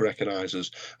 super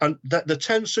recognisers? And the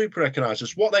 10 super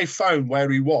recognisers, what they found where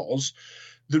he was,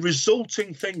 the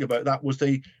resulting thing about that was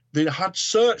they had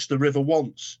searched the river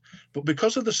once, but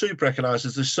because of the super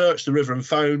recognisers, they searched the river and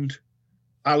found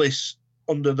Alice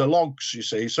under the logs, you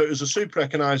see. So it was the super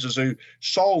recognisers who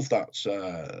solved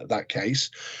that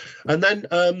case. And then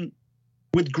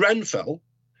with Grenfell,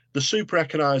 the super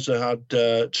echanizer had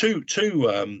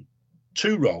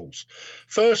two roles.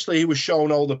 Firstly, he was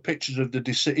shown all the pictures of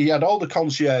he had all the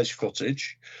concierge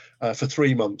footage for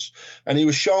 3 months, and he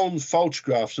was shown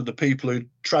photographs of the people who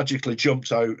tragically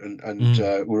jumped out and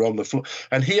were on the floor,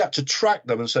 and he had to track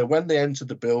them and say when they entered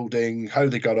the building, how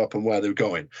they got up and where they were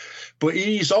going. But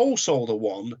he's also the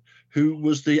one who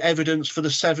was the evidence for the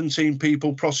 17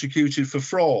 people prosecuted for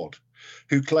fraud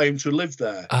who claimed to live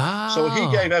there. So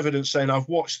he gave evidence saying, I've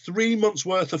watched 3 months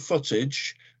worth of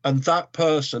footage and that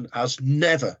person has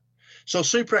never. So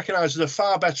super echanizers are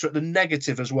far better at the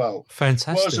negative as well.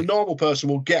 Fantastic. Whereas a normal person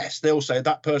will guess, they'll say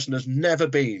that person has never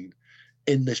been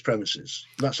in this premises.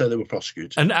 That's how they were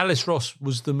prosecuted. And Alice Ross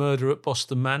was the murderer at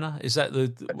Boston Manor. Is that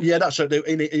the? Yeah, that's right.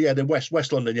 The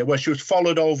West London. Yeah, where she was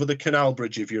followed over the canal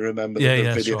bridge, if you remember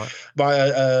the video, right. by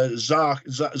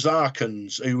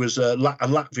Zarkans, who was a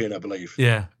Latvian, I believe.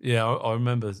 Yeah, I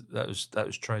remember that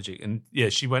was tragic, and yeah,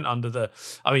 she went under the.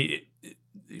 I mean.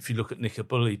 If you look at Nick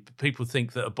Bully, people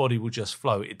think that a body will just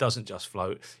float. It doesn't just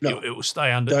float. No. It will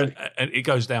stay under, and it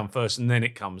goes down first, and then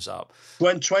it comes up.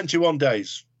 21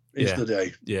 days is the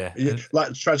day. Yeah.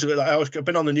 Like tragically, I've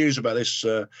been on the news about this.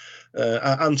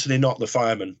 Anthony Knott, the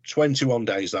fireman, 21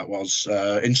 days that was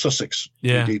in Sussex.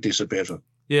 Yeah. He disappeared.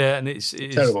 Yeah, and it's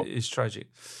terrible. It's tragic.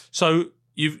 So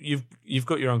you've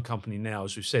got your own company now,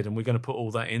 as we've said, and we're going to put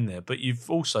all that in there. But you've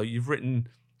written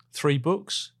 3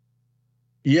 books.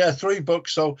 Yeah, 3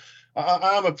 books. So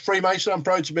I'm a Freemason. I'm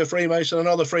proud to be a Freemason. I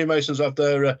know the Freemasons have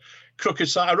their crooked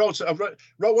side. I wrote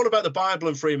one about the Bible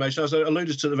and Freemason, as I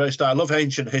alluded to at the very start. I love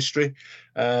ancient history,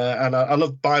 and I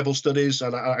love Bible studies.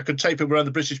 And I could take people around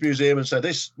the British Museum and say,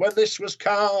 when this was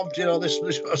carved, this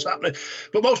was happening.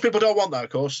 But most people don't want that, of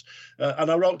course.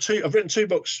 And I've written 2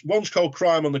 books. One's called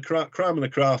Crime and the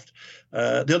Craft.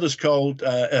 The other's called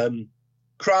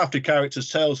Crafted Characters,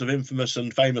 Tales of Infamous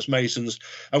and Famous Masons.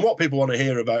 And what people want to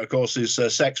hear about, of course, is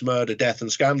sex, murder, death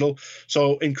and scandal.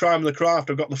 So in Crime and the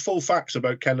Craft, I've got the full facts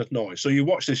about Kenneth Noye. So you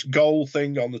watch this goal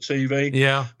thing on the TV.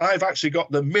 Yeah. I've actually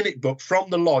got the minute book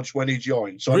from the lodge when he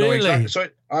joined. So really?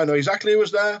 I know exactly who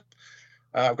was there.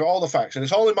 I've got all the facts, and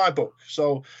it's all in my book.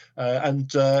 So, and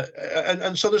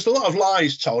so there's a lot of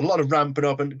lies told, a lot of ramping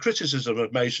up and criticism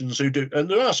of Masons who do, and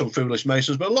there are some foolish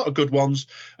Masons, but a lot of good ones.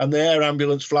 And the air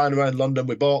ambulance flying around London,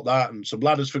 we bought that, and some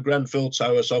ladders for Grenfell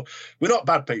Tower. So we're not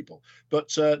bad people,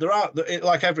 but there are,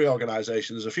 like every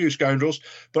organisation, there's a few scoundrels.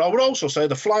 But I would also say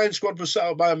the flying squad was set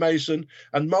up by a Mason,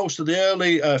 and most of the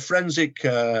early forensic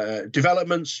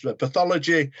developments,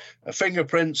 pathology,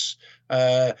 fingerprints,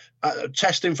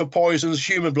 testing for poisons,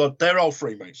 human blood, they're all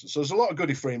Freemasons. So there's a lot of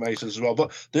goody Freemasons as well,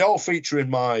 but they all feature in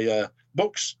my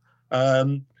books.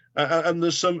 And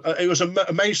there's some, it was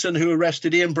a Mason who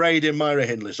arrested Ian Brady and Myra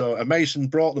Hindley. So a Mason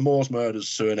brought the Moors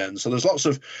murders to an end. So there's lots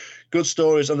of good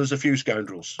stories, and there's a few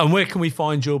scoundrels. And where can we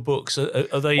find your books? Are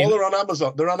they? They're on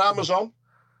Amazon. They're on Amazon.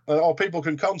 Or people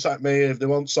can contact me if they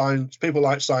want signed. People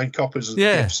like signed copies of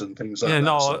gifts and things like that. Yeah,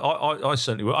 no, so. I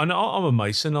certainly will. I'm a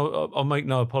Mason. I'll make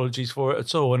no apologies for it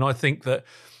at all. And I think that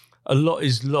a lot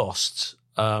is lost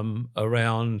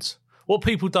around what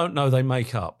people don't know they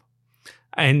make up,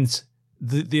 and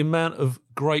the amount of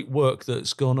great work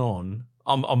that's gone on.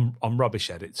 I'm rubbish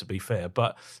at it, to be fair,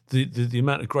 but the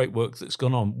amount of great work that's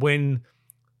gone on when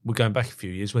we're going back a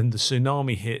few years, when the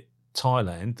tsunami hit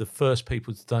Thailand, the first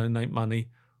people to donate money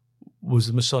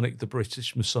was the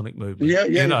British Masonic movement.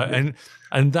 Yeah.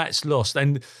 And that's lost.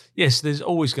 And yes, there's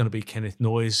always going to be Kenneth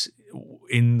Noyes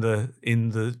in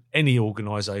the any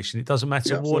organisation. It doesn't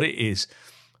matter what it is,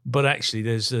 but actually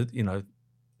there's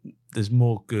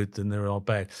more good than there are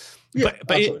bad. Yeah,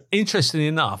 but interestingly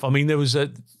enough, I mean, there was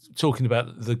talking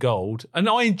about the gold, and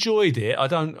I enjoyed it. I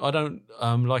don't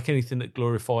like anything that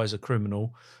glorifies a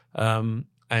criminal,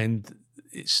 and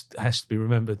it has to be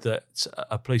remembered that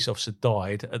a police officer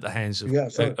died at the hands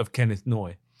of Kenneth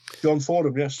Noye. John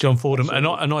Fordham, yes. John Fordham, and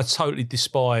I totally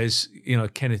despise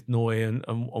Kenneth Noye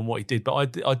and what he did, but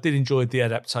I did enjoy the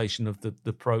adaptation of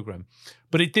the program.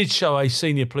 But it did show a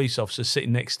senior police officer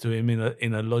sitting next to him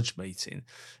in a lodge meeting.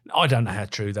 I don't know how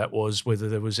true that was, whether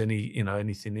there was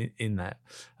anything in that,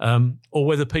 or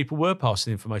whether people were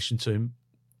passing information to him.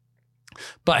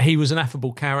 But he was an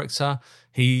affable character.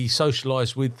 He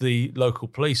socialised with the local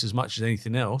police as much as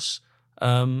anything else,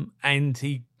 and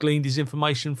he gleaned his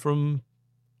information from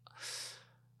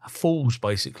fools,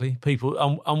 basically,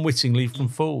 people unwittingly from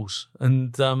fools.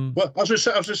 And well, as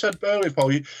I said earlier,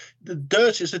 Paul,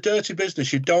 it's a dirty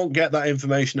business. You don't get that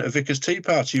information at a Vicar's Tea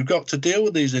Party. You've got to deal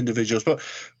with these individuals, but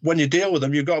when you deal with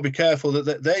them, you've got to be careful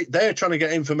that they're trying to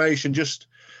get information just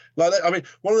Like that. I mean,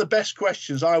 one of the best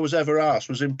questions I was ever asked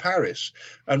was in Paris,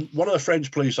 and one of the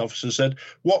French police officers said,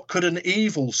 "What could an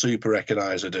evil super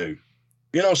recognizer do?"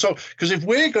 You know, so because if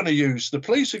we're going to use, the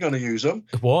police are going to use them.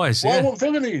 Wise, Why yeah. won't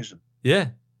villain use them? Yeah.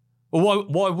 Well,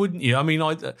 why wouldn't you? I mean,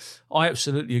 I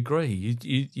absolutely agree.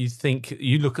 You think,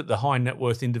 you look at the high net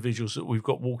worth individuals that we've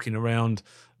got walking around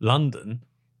London.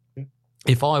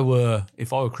 If I were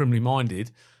criminally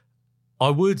minded,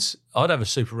 I'd have a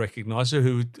super recognizer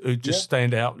who would just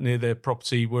stand out near their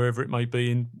property, wherever it may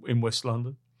be in West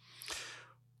London.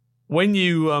 When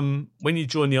you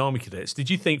joined the Army Cadets, did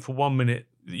you think for 1 minute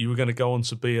that you were going to go on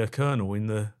to be a colonel in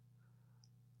the?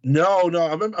 No.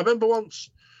 I remember once.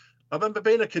 I remember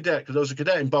being a cadet, because I was a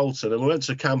cadet in Bolton, and we went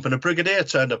to camp, and a brigadier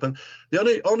turned up, and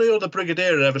the only other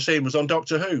brigadier I'd ever seen was on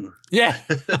Doctor Who. Yeah.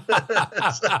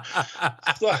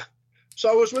 So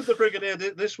I was with the brigadier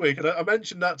this week, and I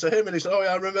mentioned that to him, and he said, "Oh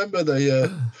yeah, I remember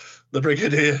the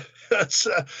brigadier."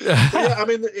 Yeah, I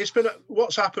mean, it's been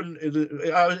what's happened.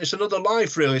 It's another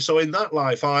life, really. So in that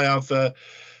life, I'm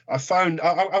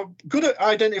good at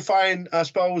identifying, I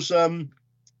suppose,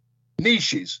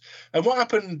 niches. And what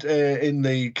happened in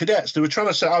the cadets, they were trying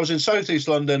to say, I was in southeast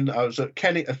London, I was at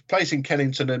a place in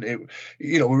Kennington, and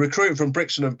we're recruiting from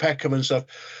Brixton and Peckham and stuff,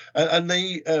 and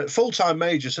the full-time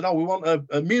major said, "Oh, we want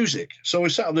a music." So we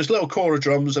sat on this little corps of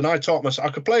drums, and I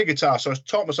could play guitar, so I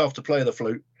taught myself to play the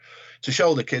flute to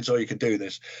show the kids, "Oh, you can do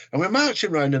this." And we're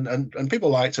marching around, and people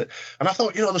liked it, and I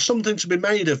thought, there's something to be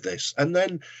made of this. And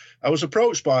then I was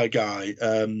approached by a guy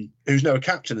who's now a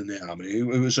captain in the army,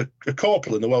 who was a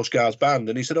corporal in the Welsh Guards band,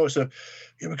 and he said, "Oh,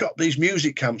 we've got these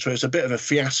music camps where it's a bit of a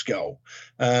fiasco."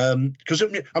 Because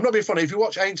I'm not being funny. If you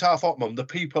watch Ain't Half Hot Mum, the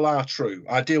people are true.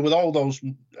 I deal with all those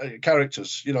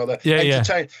characters.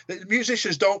 The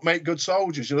musicians don't make good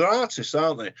soldiers. They're artists,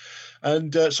 aren't they?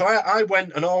 And so I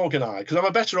went and organised, because I'm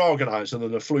a better organiser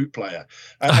than a flute player,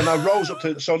 and I rose up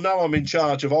to. So now I'm in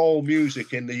charge of all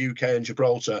music in the UK and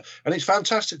Gibraltar, and it's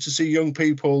fantastic to see young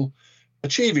people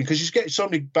achieving, because you get so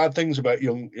many bad things about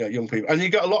young people, and you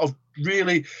get a lot of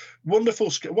really wonderful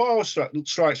skill. What always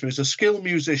strikes me is a skilled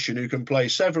musician who can play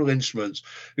several instruments,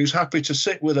 who's happy to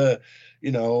sit with a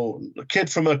kid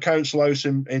from a council house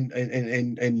in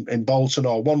Bolton,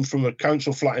 or one from a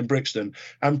council flat in Brixton,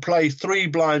 and play Three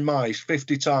Blind Mice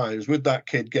 50 times with that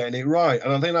kid getting it right.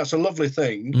 And I think that's a lovely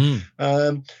thing.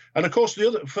 And of course,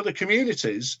 for the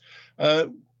communities,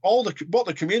 what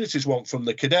the communities want from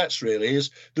the cadets really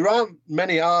is, there aren't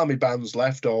many army bands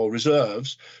left or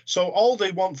reserves, so all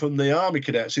they want from the army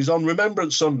cadets is, on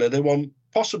Remembrance Sunday, they want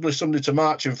possibly somebody to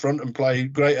march in front and play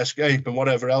Great Escape and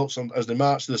whatever else as they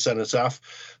march to the cenotaph,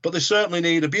 but they certainly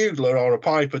need a bugler or a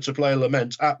piper to play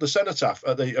Lament at the cenotaph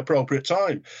at the appropriate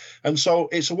time. And so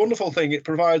it's a wonderful thing. It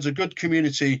provides a good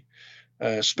community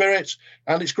spirit,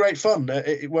 and it's great fun.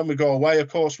 When we go away, of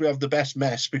course, we have the best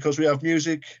mess, because we have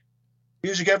music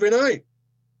every night,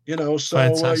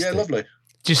 so yeah, lovely.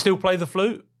 Do you still play the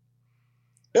flute?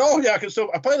 Oh yeah,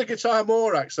 I play the guitar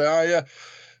more, actually.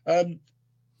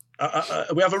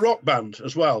 We have a rock band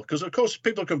as well, because of course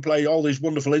people can play all these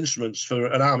wonderful instruments for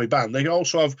an army band. They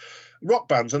also have rock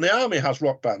bands, and the army has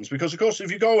rock bands, because of course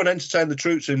if you go and entertain the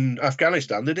troops in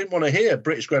Afghanistan, they didn't want to hear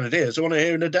British Grenadiers, they want to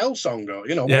hear an Adele song, or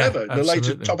whatever, the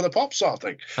later Top of the Pops sort of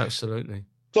thing. Absolutely.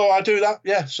 So I do that,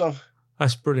 yeah. So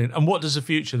that's brilliant. And what does the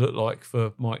future look like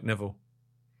for Mike Neville?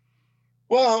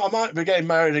 Well, I might be getting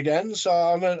married again, so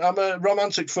I'm a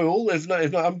romantic fool. If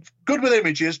not, I'm good with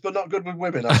images, but not good with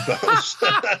women, I suppose.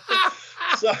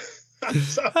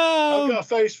 so I've got to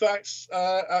face facts.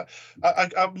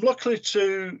 I'm lucky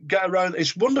to get around.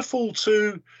 It's wonderful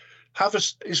to have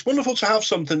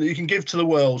something that you can give to the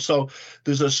world. So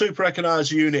there's a super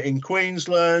recognizer unit in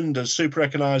Queensland, there's super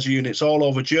recognizer units all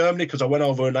over Germany, because I went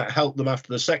over and I helped them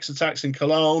after the sex attacks in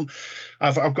Cologne.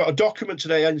 I've got a document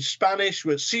today in Spanish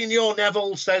where Senor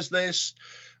Neville says this,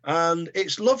 and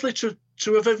it's lovely to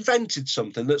have invented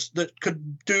something that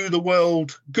could do the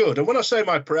world good. And when I say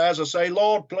my prayers, I say,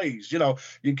 "Lord, please,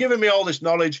 you've given me all this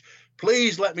knowledge,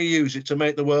 please let me use it to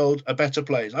make the world a better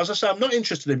place." As I say, I'm not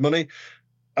interested in money.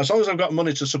 As long as I've got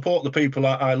money to support the people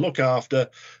I look after,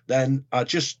 then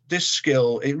this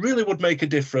skill, it really would make a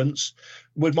difference.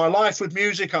 With my life with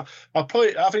music, I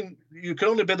think you can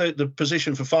only be the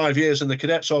position for 5 years in the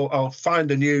cadets, so I'll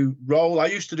find a new role. I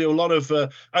used to do a lot of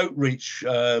outreach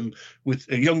with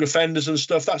young offenders and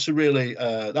stuff. That's really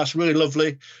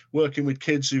lovely, working with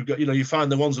kids who've got, you find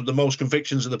the ones with the most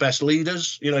convictions are the best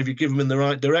leaders, if you give them in the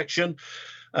right direction.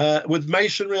 With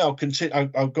masonry, I'll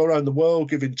go around the world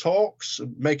giving talks,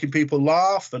 making people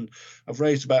laugh, and I've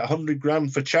raised about 100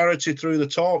 grand for charity through the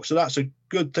talk, so that's a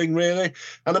good thing, really.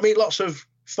 And I meet lots of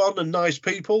fun and nice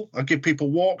people. I give people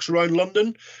walks around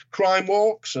London, crime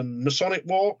walks and Masonic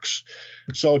walks.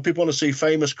 So if people want to see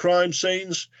famous crime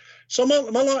scenes. So my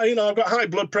life, I've got high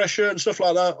blood pressure and stuff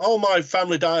like that. All my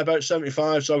family die about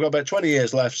 75, so I've got about 20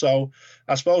 years left. So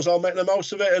I suppose I'll make the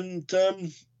most of it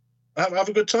and have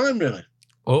a good time, really.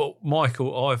 Well,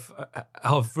 Michael,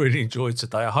 I've really enjoyed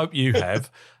today. I hope you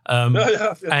have.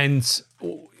 Yeah. And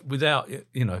without,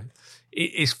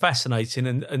 it's fascinating.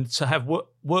 And to have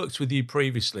worked with you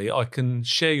previously, I can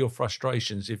share your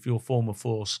frustrations if your former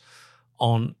force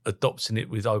aren't adopting it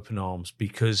with open arms,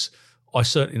 because I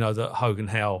certainly know that Hogan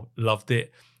Howe loved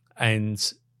it.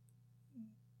 And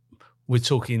we're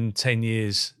talking 10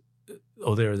 years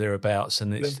or thereabouts,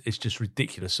 and it's just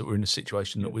ridiculous that we're in a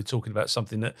situation that we're talking about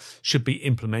something that should be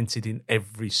implemented in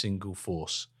every single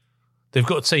force. They've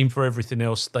got a team for everything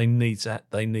else. They need to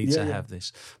have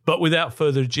this. But without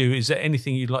further ado, is there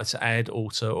anything you'd like to add,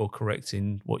 alter, or correct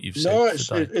in what you've said? No,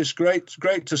 today? It's great. It's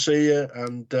great to see you,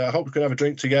 and I hope we can have a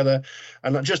drink together.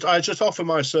 And I just offer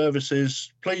my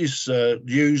services. Please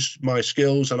use my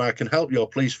skills, and I can help your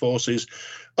police forces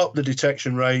up the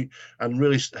detection rate and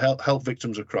really help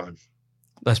victims of crime.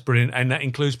 That's brilliant. And that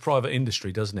includes private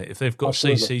industry, doesn't it? If they've got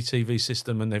Absolutely. CCTV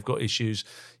system and they've got issues,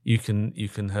 you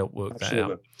can help work Absolutely.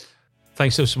 that out.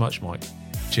 Thanks so much, Mike.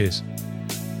 Cheers.